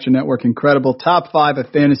Stuckey and Action Network, incredible. Top 5 of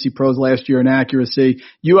Fantasy Pros last year in accuracy.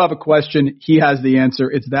 You have a question, he has the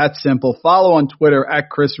answer. It's that simple. Follow on Twitter at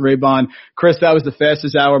Chris Raybon. Chris, that was the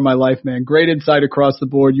fastest hour of my life, man. Great insight across the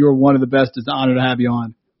board. You are one of the best. It's an honor to have you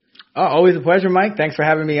on. Oh, always a pleasure, Mike. Thanks for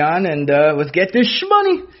having me on, and let's get this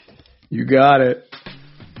shmoney. You got it.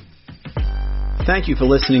 Thank you for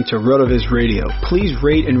listening to RotoViz Radio. Please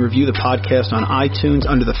rate and review the podcast on iTunes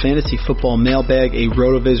under the Fantasy Football Mailbag, a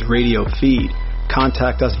RotoViz Radio feed.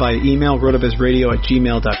 Contact us via email,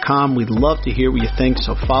 rotovizradio@gmail.com. We'd love to hear what you think,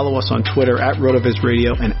 so follow us on Twitter at RotoViz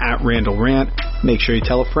Radio and at Randall Rant. Make sure you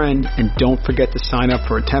tell a friend, and don't forget to sign up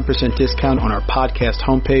for a 10% discount on our podcast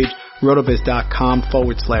homepage,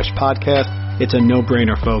 rotoviz.com/podcast. It's a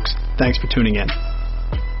no-brainer, folks. Thanks for tuning in.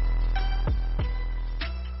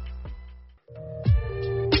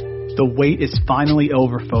 The wait is finally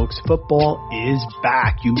over, folks. Football is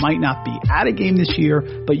back. You might not be at a game this year,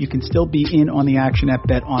 but you can still be in on the action at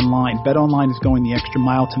BetOnline. BetOnline is going the extra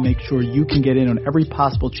mile to make sure you can get in on every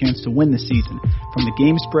possible chance to win this season. From the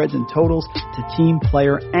game spreads and totals to team,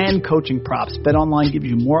 player, and coaching props, BetOnline gives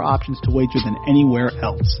you more options to wager than anywhere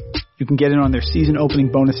else. You can get in on their season opening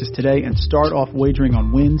bonuses today and start off wagering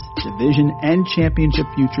on wins, division, and championship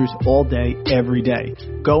futures all day, every day.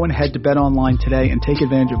 Go and head to BetOnline today and take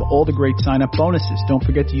advantage of all the great sign-up bonuses. Don't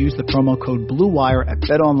forget to use the promo code BlueWire at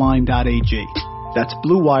betonline.ag. That's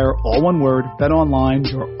BlueWire, all one word,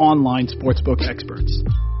 BetOnline, your online sportsbook experts.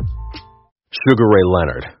 Sugar Ray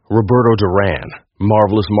Leonard, Roberto Duran,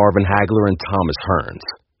 Marvelous Marvin Hagler, and Thomas Hearns.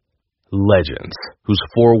 Legends, whose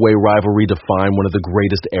four-way rivalry defined one of the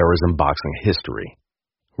greatest eras in boxing history.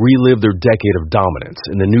 Relive their decade of dominance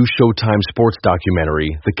in the new Showtime sports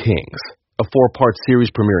documentary, The Kings, a 4-part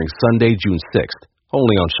series premiering Sunday, June 6th,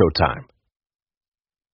 only on Showtime.